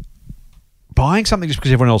 Buying something just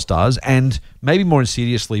because everyone else does, and maybe more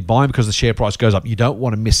insidiously, buying because the share price goes up. You don't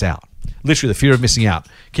want to miss out. Literally, the fear of missing out.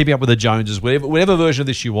 Keeping up with the Joneses, whatever version of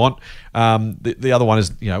this you want. The other one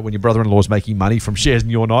is, when your brother-in-law is making money from shares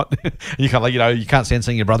and you're not. You can't, you can't stand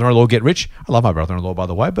seeing your brother-in-law get rich. I love my brother-in-law, by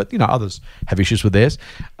the way, but others have issues with theirs.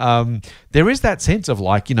 There is that sense of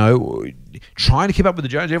trying to keep up with the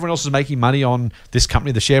Joneses. Everyone else is making money on this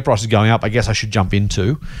company. The share price is going up. I guess I should jump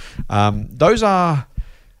into. Those are.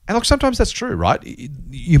 And look, sometimes that's true, right?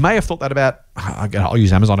 You may have thought that about, I'll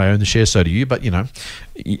use Amazon, I own the share, so do you, but at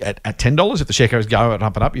 $10, if the share goes going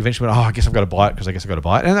up and up, you eventually went, I guess I've got to buy it because I guess I've got to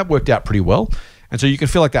buy it. And that worked out pretty well. And so you can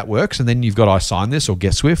feel like that works, and then you've got I sign this or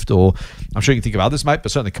GetSwift, or I'm sure you can think of others, mate,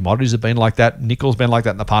 but certainly commodities have been like that. Nickel's been like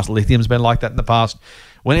that in the past. Lithium's been like that in the past.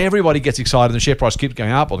 When everybody gets excited and the share price keeps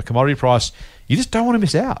going up, or the commodity price, you just don't want to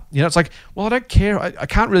miss out. It's like, well, I don't care. I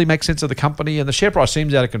can't really make sense of the company, and the share price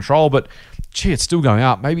seems out of control, but gee, it's still going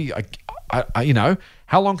up. Maybe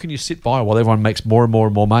how long can you sit by while everyone makes more and more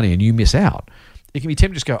and more money and you miss out? It can be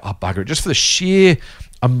tempting to just go, bugger it, just for the sheer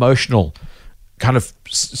emotional kind of,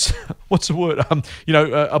 what's the word?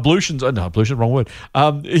 Ablutions. No, ablution, wrong word.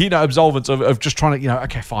 Absolvents of just trying to,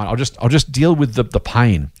 okay, fine. I'll just deal with the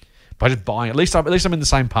pain by just buying. At least I'm in the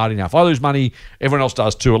same party now. If I lose money, everyone else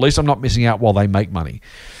does too. At least I'm not missing out while they make money.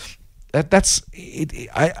 That's it.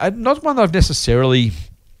 I'm not one that I've necessarily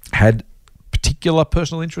had particular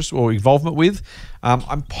personal interest or involvement with.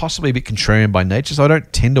 I'm possibly a bit contrarian by nature, so I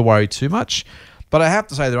don't tend to worry too much. But I have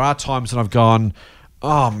to say there are times when I've gone,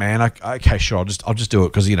 oh man, okay, sure, I'll just do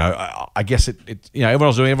it because I guess it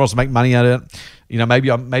everyone's doing, everyone's making money out of it.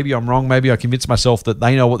 Maybe I'm wrong. Maybe I convince myself that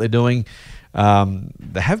they know what they're doing.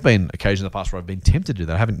 There have been occasions in the past where I've been tempted to do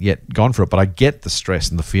that. I haven't yet gone for it, but I get the stress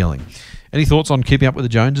and the feeling. Any thoughts on keeping up with the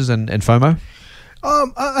Joneses and FOMO?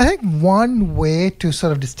 I think one way to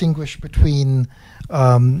sort of distinguish between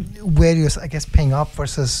where you're, I guess, paying up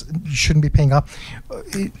versus you shouldn't be paying up,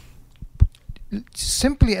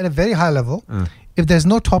 simply at a very high level, if there's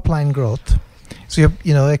no top line growth, so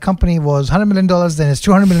a company was $100 million, then it's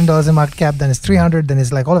 $200 million in market cap, then it's 300, then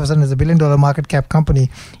it's like all of a sudden it's $1 billion market cap company,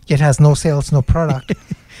 yet has no sales, no product.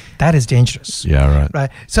 That is dangerous. Yeah,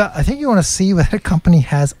 right. So I think you want to see whether a company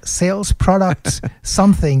has sales, products,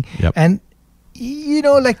 something, yep. And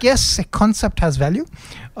yes, a concept has value,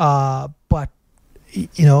 but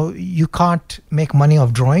you can't make money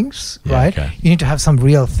off drawings, right? Okay. You need to have some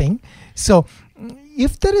real thing. So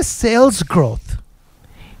if there is sales growth,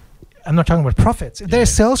 I'm not talking about profits. If there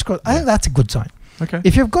is sales growth, I think that's a good sign. Okay.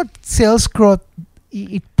 If you've got sales growth,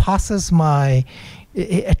 it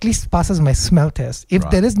at least passes my smell test. If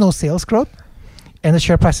there is no sales growth and the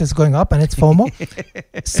share price is going up and it's FOMO,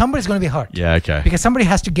 somebody's going to be hurt. Yeah, okay. Because somebody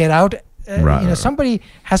has to get out. Somebody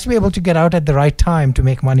has to be able to get out at the right time to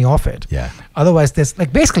make money off it. Yeah. Otherwise, there's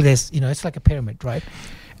it's like a pyramid, right?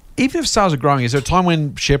 Even if sales are growing, is there a time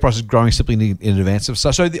when share price is growing simply in advance of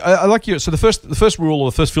sales? So I like you. So the first rule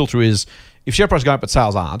or the first filter is if share price is going up but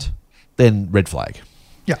sales aren't, then red flag.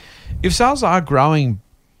 Yeah. If sales are growing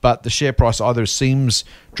but the share price either seems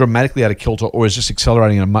dramatically out of kilter or is just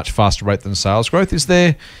accelerating at a much faster rate than sales growth,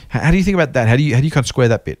 how do you think about that? How do you kind of square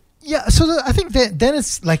that bit? Yeah, so I think then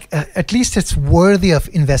it's like at least it's worthy of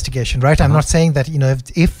investigation, right? I'm not saying that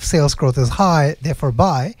if sales growth is high, therefore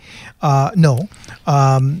buy. No,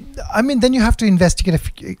 then you have to investigate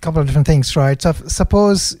a couple of different things, right? So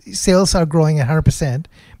suppose sales are growing at 100%,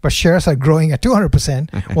 but shares are growing at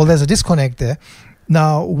 200%. Well, there's a disconnect there.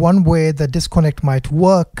 Now, one way the disconnect might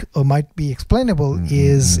work or might be explainable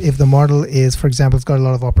is if the model is, for example, it's got a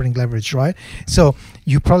lot of operating leverage, right? So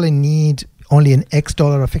you probably need only an X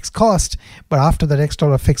dollar of fixed cost, but after that X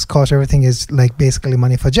dollar fixed cost, everything is like basically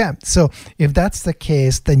money for jam. So if that's the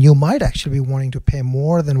case, then you might actually be wanting to pay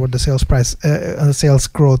more than what the sales price, sales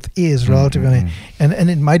growth is relatively, and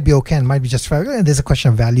it might be okay, and might be justified. And there's a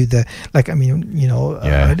question of value there,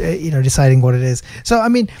 deciding what it is. So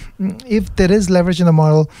if there is leverage in the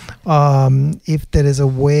model, if there is a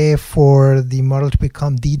way for the model to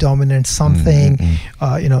become the dominant something,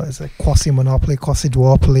 it's a quasi-monopoly,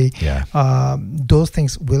 quasi-duopoly. Yeah. Those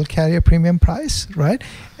things will carry a premium price, right?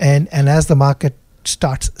 And as the market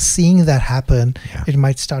starts seeing that happen, it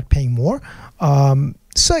might start paying more.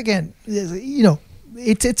 So again,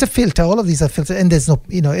 it's a filter. All of these are filtered, and there's no,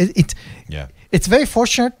 it's very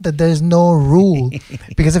fortunate that there is no rule,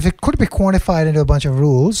 because if it could be quantified into a bunch of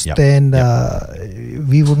rules, then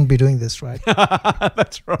we wouldn't be doing this, right?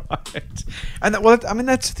 That's right. And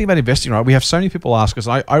that's the thing about investing, right? We have so many people ask us.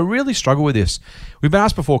 I really struggle with this. We've been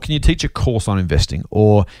asked before, can you teach a course on investing,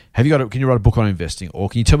 or can you write a book on investing, or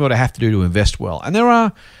can you tell me what I have to do to invest well? And there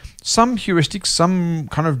are some heuristics, some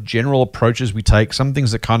kind of general approaches we take, some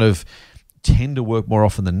things that kind of tend to work more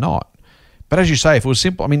often than not. But as you say, if it was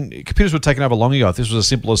simple, computers were taken over long ago. If this was as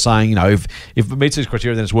simple as saying, if it meets these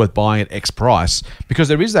criteria, then it's worth buying at X price. Because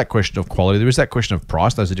there is that question of quality, there is that question of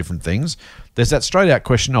price. Those are different things. There's that straight out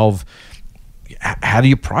question of how do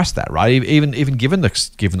you price that, right? Even given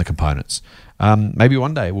the components. Maybe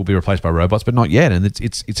one day we'll be replaced by robots, but not yet. And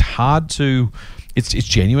it's hard to, it's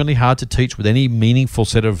genuinely hard to teach with any meaningful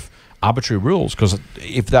set of arbitrary rules, because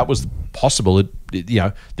if that was possible,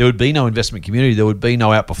 there would be no investment community, there would be no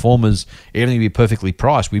outperformers, everything would be perfectly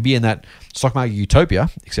priced. We'd be in that stock market utopia,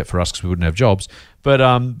 except for us because we wouldn't have jobs. But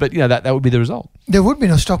that would be the result. There would be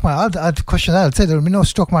no stock market. I'd question that. I'd say there would be no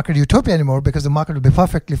stock market utopia anymore, because the market would be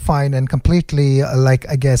perfectly fine and completely,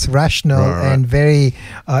 rational and very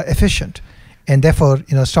efficient. And therefore,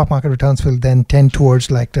 stock market returns will then tend towards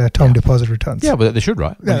term deposit returns. Yeah, but they should,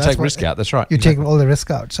 right? When you take risk out, that's right. You take all the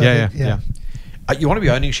risk out. So yeah. You want to be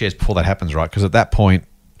owning shares before that happens, right? Because at that point,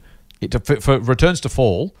 for returns to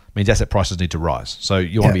fall means asset prices need to rise. So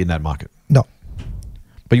you want to be in that market. No.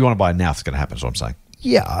 But you want to buy now if it's going to happen, is what I'm saying.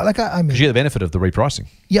 Yeah, because you get the benefit of the repricing.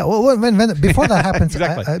 Yeah, well, when before that happens,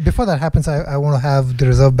 exactly. I want to have the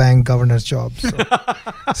Reserve Bank governor's job. So,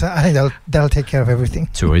 so I think that'll take care of everything.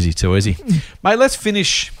 Too easy, mate. Let's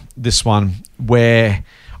finish this one where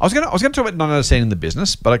I was going to talk about not understanding the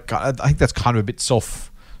business, but I think that's kind of a bit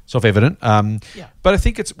self-evident. But I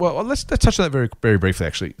think it's let's touch on that very very briefly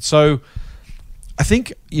actually. So I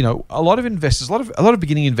think, a lot of investors, a lot of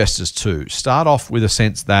beginning investors too, start off with a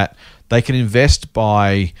sense that they can invest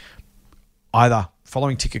by either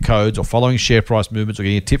following ticker codes or following share price movements or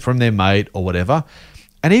getting a tip from their mate or whatever.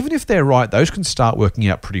 And even if they're right, those can start working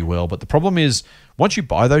out pretty well. But the problem is, once you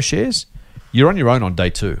buy those shares, you're on your own on day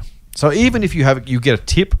 2. So even if you get a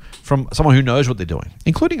tip from someone who knows what they're doing,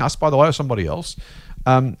 including us, by the way, or somebody else,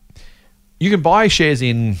 you can buy shares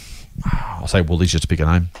in, I'll say Woolies just to pick a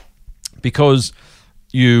name, because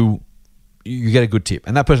you get a good tip.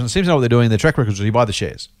 And that person seems to know what they're doing, their track record, so you buy the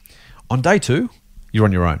shares. On day 2, you're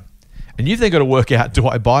on your own. And you've then got to work out, do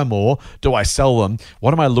I buy more? Do I sell them?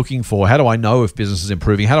 What am I looking for? How do I know if business is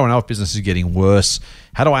improving? How do I know if business is getting worse?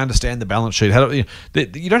 How do I understand the balance sheet?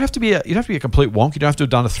 You don't have to be a complete wonk. You don't have to have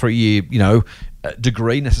done a 3-year,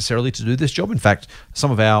 degree necessarily to do this job. In fact,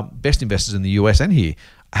 some of our best investors in the US and here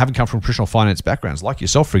haven't come from traditional finance backgrounds. Like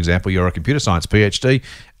yourself, for example, you're a computer science PhD.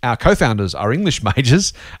 Our co-founders are English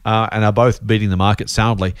majors and are both beating the market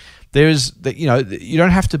soundly. You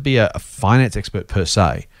don't have to be a finance expert per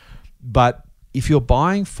se. But if you're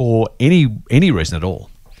buying for any reason at all,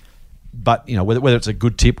 but whether it's a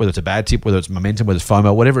good tip, whether it's a bad tip, whether it's momentum, whether it's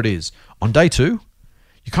FOMO, whatever it is, on day 2, you're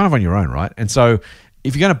kind of on your own, right? And so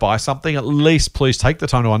if you're going to buy something, at least please take the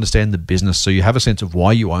time to understand the business so you have a sense of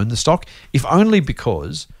why you own the stock, if only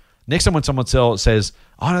because next time when someone says,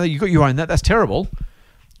 oh, no, you own that, that's terrible,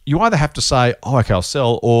 you either have to say, oh, okay, I'll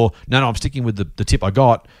sell, or no, I'm sticking with the tip I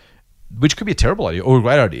got, which could be a terrible idea or a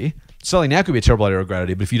great idea. Selling now could be a terrible idea or a great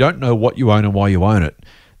idea, but if you don't know what you own and why you own it,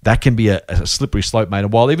 that can be a slippery slope, mate.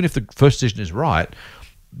 And while even if the first decision is right,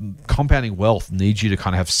 compounding wealth needs you to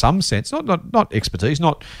kind of have some sense, not expertise,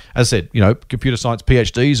 not, as I said, computer science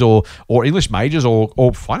PhDs or English majors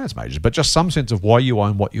or finance majors, but just some sense of why you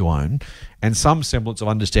own what you own and some semblance of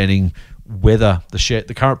understanding whether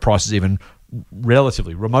the current price is even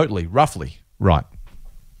relatively, remotely, roughly right.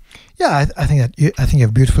 Yeah, I think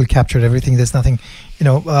you've beautifully captured everything. There's nothing,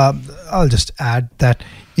 I'll just add that,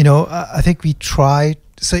 I think we try.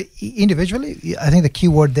 So individually, I think the key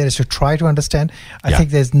word there is to try to understand. I think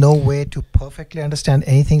there's no way to perfectly understand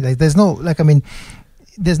anything. Like there's no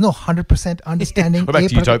 100% understanding. Go back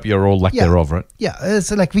to utopia or lack thereof, right? Yeah,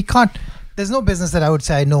 it's like we can't. There's no business that I would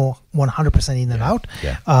say I know 100% in and out.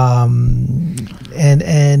 Yeah.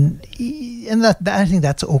 And that I think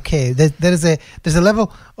that's okay. There's a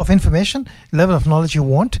level of information, level of knowledge you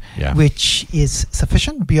want, which is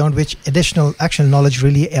sufficient, beyond which additional actual knowledge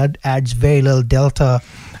really adds very little delta.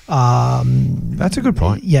 That's a good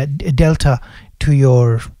point. Yeah, delta to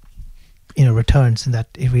your returns, and that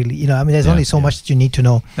it really there's only so much that you need to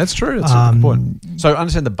know. That's true. That's a good point. So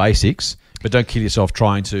understand the basics, but don't kill yourself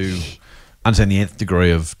trying to understand the nth degree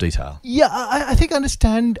of detail. Yeah, I think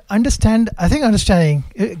understanding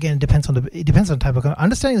again depends on the type of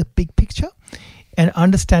understanding the big picture, and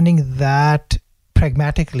understanding that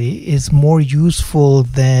pragmatically is more useful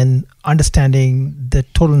than understanding the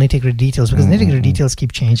total nitty-gritty details, because nitty-gritty details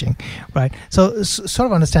keep changing, right? So sort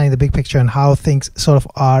of understanding the big picture and how things sort of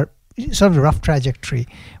are, sort of the rough trajectory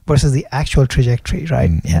versus the actual trajectory, right?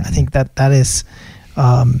 Yeah, I think that is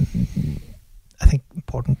I think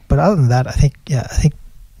important. But other than that, I think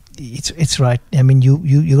it's right. I mean, you're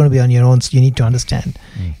going to be on your own, so you need to understand.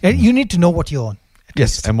 You need to know what you own.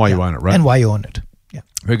 Yes, and why you own it, right? And why you own it. Yeah.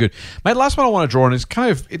 Very good. Mate, last one I want to draw on is it kind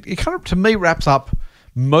of, to me, wraps up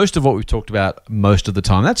most of what we've talked about most of the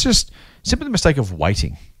time. That's just simply the mistake of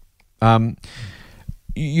waiting.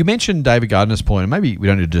 You mentioned David Gardner's point, and maybe we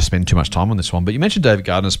don't need to spend too much time on this one, but you mentioned David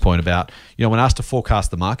Gardner's point about, when asked to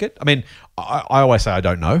forecast the market. I mean, I always say I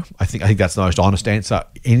don't know. I think that's the most honest answer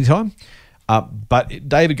anytime. But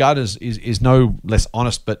David Gardner is no less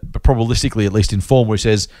honest, but probabilistically at least informed, where he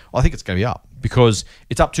says, I think it's going to be up because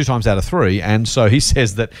it's up 2 times out of 3. And so he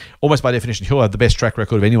says that almost by definition, he'll have the best track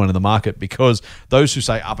record of anyone in the market, because those who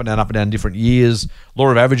say up and down different years, law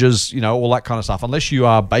of averages, all that kind of stuff, unless you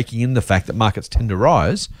are baking in the fact that markets tend to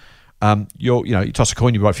rise, you toss a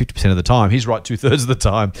coin, you're right 50% of the time. He's right 2/3 of the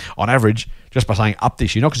time on average, just by saying up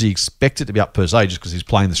this year, not because he expects it to be up per se, just because he's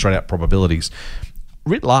playing the straight out probabilities.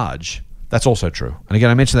 Writ large, that's also true. And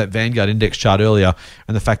again, I mentioned that Vanguard index chart earlier,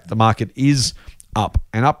 and the fact that the market is up,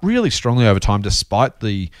 and up really strongly over time, despite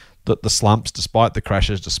the slumps, despite the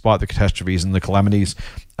crashes, despite the catastrophes and the calamities,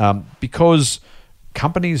 because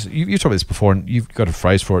companies, you've talked about this before, and you've got a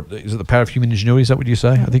phrase for it. Is it the power of human ingenuity? Is that what you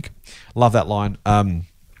say? I think. Love that line.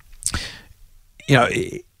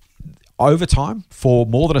 Over time, for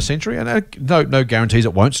more than a century, and no guarantees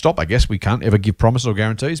it won't stop. I guess we can't ever give promises or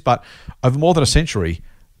guarantees, but over more than a century,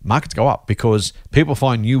 markets go up because people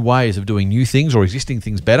find new ways of doing new things or existing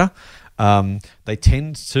things better. They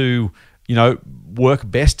tend to, work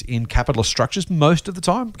best in capitalist structures most of the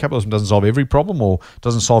time. Capitalism doesn't solve every problem or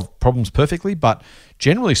doesn't solve problems perfectly, but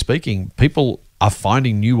generally speaking, people are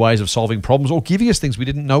finding new ways of solving problems or giving us things we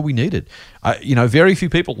didn't know we needed. Very few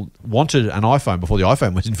people wanted an iPhone before the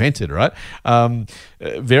iPhone was invented, right?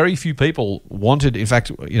 Very few people wanted, in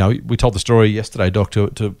fact, we told the story yesterday, Doc,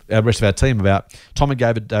 to our rest of our team about Tom and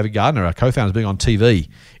David Gardner, our co-founders, being on TV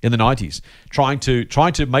in the 90s, trying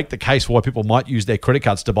to make the case for why people might use their credit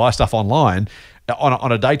cards to buy stuff online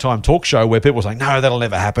on a daytime talk show where people were saying, no, that'll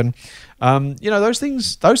never happen. Those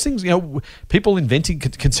things, people inventing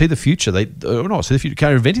can see the future. They're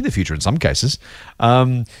inventing the future in some cases.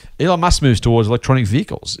 Elon Musk moves towards electronic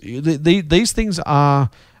vehicles. These things are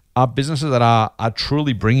businesses that are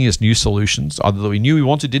truly bringing us new solutions, either that we knew we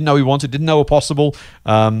wanted, didn't know we wanted, didn't know were possible.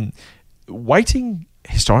 Waiting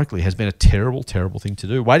historically has been a terrible, terrible thing to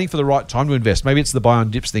do. Waiting for the right time to invest. Maybe it's the buy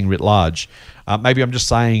on dips thing writ large. Maybe I'm just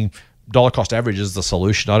saying dollar cost average is the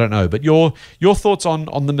solution. I don't know. But your thoughts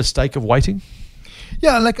on the mistake of waiting?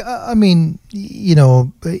 Yeah, I think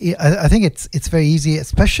it's very easy,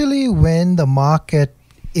 especially when the market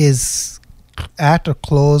is at or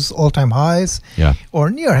close all-time highs, or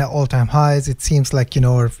near all-time highs. It seems like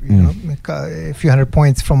a few hundred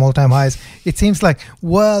points from all-time highs. It seems like,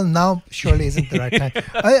 well, now surely isn't the right time.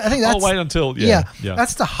 I think that's, I'll wait until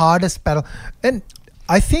that's the hardest battle, and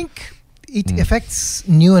I think it affects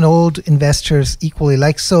new and old investors equally.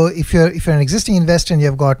 Like, so if you're an existing investor and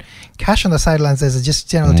you've got cash on the sidelines, there's a just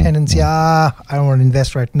general tendency, I don't want to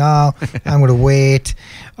invest right now. I'm going to wait.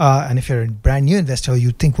 And if you're a brand new investor,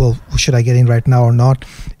 you think, well, should I get in right now or not?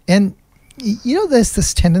 And there's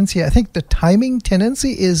this tendency. I think the timing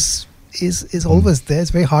tendency is always there.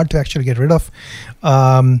 It's very hard to actually get rid of.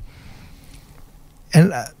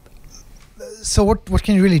 So what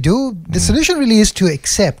can you really do? The solution really is to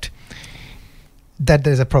accept that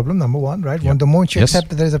there is a problem, number one, right? Yep. The moment you accept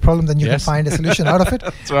that there is a problem, then you can find a solution out of it.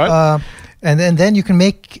 That's right. And then you can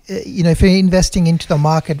make, if you're investing into the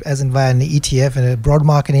market as in via an ETF and a broad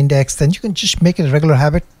market index, then you can just make it a regular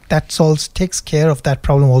habit. That takes care of that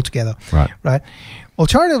problem altogether. Right.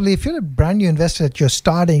 Alternatively, if you're a brand new investor that you're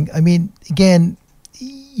starting, again,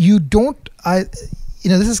 you don't, this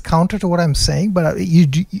is counter to what I'm saying, but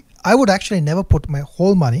I would actually never put my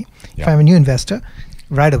whole money, if I'm a new investor,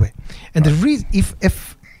 right away. And the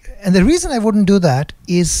reason I wouldn't do that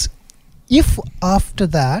is if after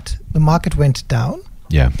that the market went down,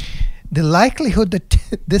 the likelihood that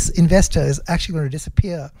this investor is actually going to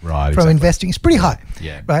disappear from investing is pretty high.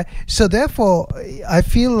 Right. So therefore, I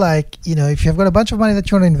feel like, if you've got a bunch of money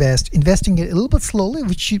that you want to invest, investing it a little bit slowly,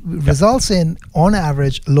 which results in, on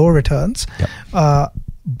average, lower returns, but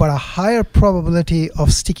a higher probability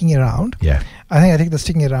of sticking around. I think the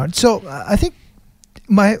sticking around. So I think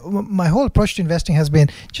my whole approach to investing has been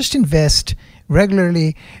just invest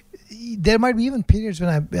regularly. There might be even periods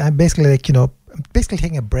when I'm basically basically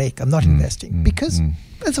taking a break. I'm not investing because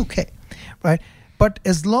that's okay, right? But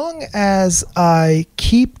as long as I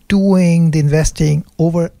keep doing the investing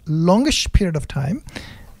over a longish period of time,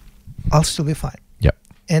 I'll still be fine.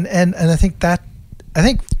 And I think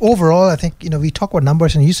overall, we talk about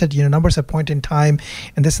numbers, and you said numbers at point in time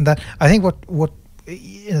and this and that. I think what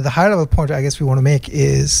the higher level point I guess we want to make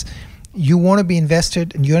is you want to be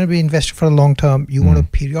invested, and you want to be invested for the long term. You want to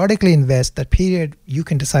periodically invest. That period, you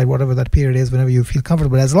can decide whatever that period is whenever you feel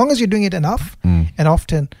comfortable. As long as you're doing it enough and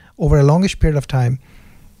often over a longish period of time,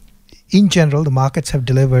 in general, the markets have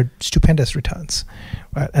delivered stupendous returns,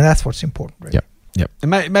 right? And that's what's important, right? Yep.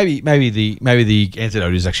 And maybe the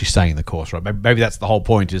antidote is actually staying the course, right? Maybe that's the whole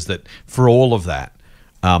point, is that for all of that,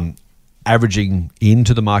 averaging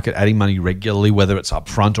into the market, adding money regularly, whether it's up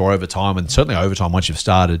front or over time, and certainly over time once you've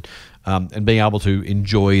started, and being able to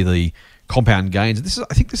enjoy the compound gains.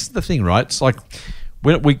 I think this is the thing, right? It's like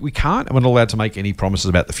we can't, and we're not allowed to make any promises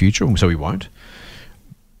about the future, so we won't.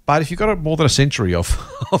 But if you've got more than a century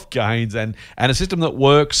of gains and a system that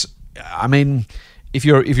works, if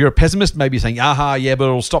you're a pessimist, maybe you're saying, but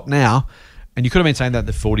it'll stop now. And you could have been saying that in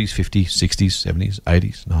the 40s, 50s, 60s, 70s,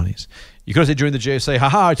 80s, 90s. You could have said during the GFC,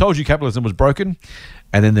 I told you capitalism was broken.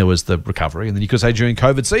 And then there was the recovery. And then you could say during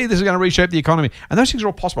COVID, see, this is going to reshape the economy. And those things are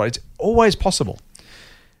all possible. It's always possible.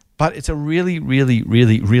 But it's a really, really,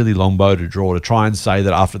 really, really long bow to draw to try and say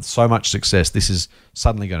that after so much success, this is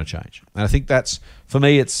suddenly going to change. And I think that's, for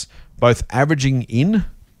me, it's both averaging in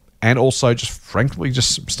and also just frankly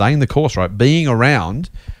just staying the course, right? Being around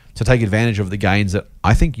to take advantage of the gains that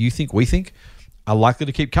I think, we think are likely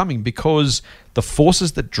to keep coming, because the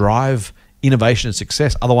forces that drive innovation and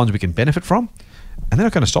success are the ones we can benefit from, and they're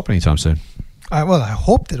not going to stop anytime soon. Well, I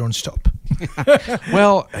hope they don't stop.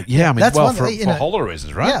 Well, yeah, I mean, That's one- for you a know, whole lot of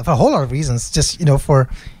reasons, right? Yeah, for a whole lot of reasons.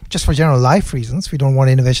 Just for general life reasons, we don't want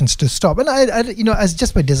innovations to stop. And I as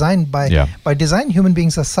just by design, by design, human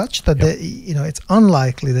beings are such that it's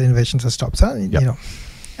unlikely that innovations will stop. So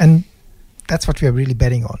and that's what we are really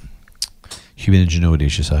betting on. Human ingenuity,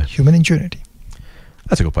 as you say. Human ingenuity.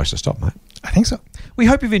 That's a good place to stop, mate. I think so. We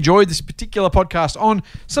hope you've enjoyed this particular podcast on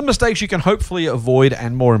some mistakes you can hopefully avoid,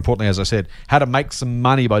 and more importantly, as I said, how to make some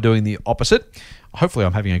money by doing the opposite. Hopefully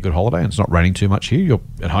I'm having a good holiday and it's not raining too much here. You're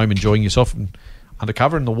at home enjoying yourself and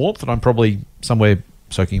undercover in the warmth, and I'm probably somewhere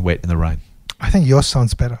soaking wet in the rain. I think yours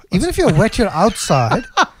sounds better. Even if you're wet, you're outside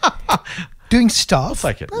doing stuff.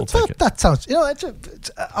 We'll take it. That sounds,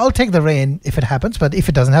 I'll take the rain if it happens, but if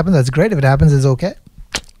it doesn't happen, that's great. If it happens, it's okay.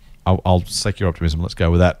 I'll take your optimism. Let's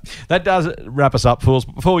go with that. That does wrap us up, fools.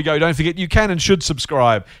 But before we go, don't forget you can and should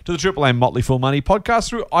subscribe to the Triple M Motley Fool Money podcast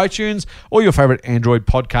through iTunes or your favorite Android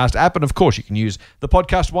podcast app. And of course, you can use the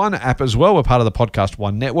Podcast One app as well. We're part of the Podcast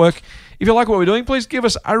One network. If you like what we're doing, please give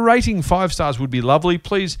us a rating. 5 stars would be lovely.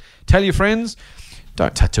 Please tell your friends.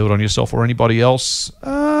 Don't tattoo it on yourself or anybody else.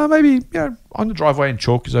 Maybe on the driveway in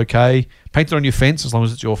chalk is okay. Paint it on your fence as long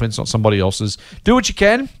as it's your fence, not somebody else's. Do what you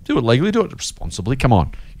can. Do it legally. Do it responsibly. Come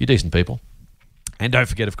on. You're decent people. And don't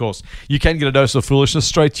forget, of course, you can get a dose of foolishness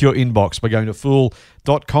straight to your inbox by going to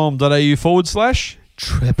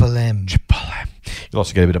fool.com.au/Triple M. You'll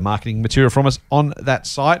also get a bit of marketing material from us on that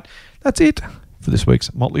site. That's it for this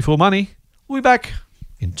week's Motley Fool Money. We'll be back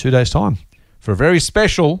in 2 days' time for a very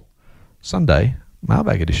special Sunday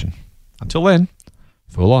mailbag edition. Until then,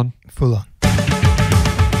 fool on. Fool on.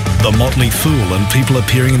 The Motley Fool and people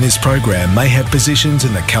appearing in this program may have positions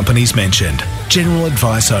in the companies mentioned. General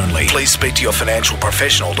advice only. Please speak to your financial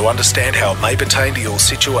professional to understand how it may pertain to your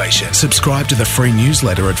situation. Subscribe to the free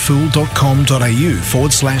newsletter at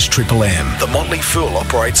fool.com.au/Triple M. The Motley Fool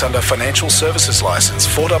operates under Financial Services Licence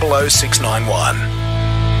 400691.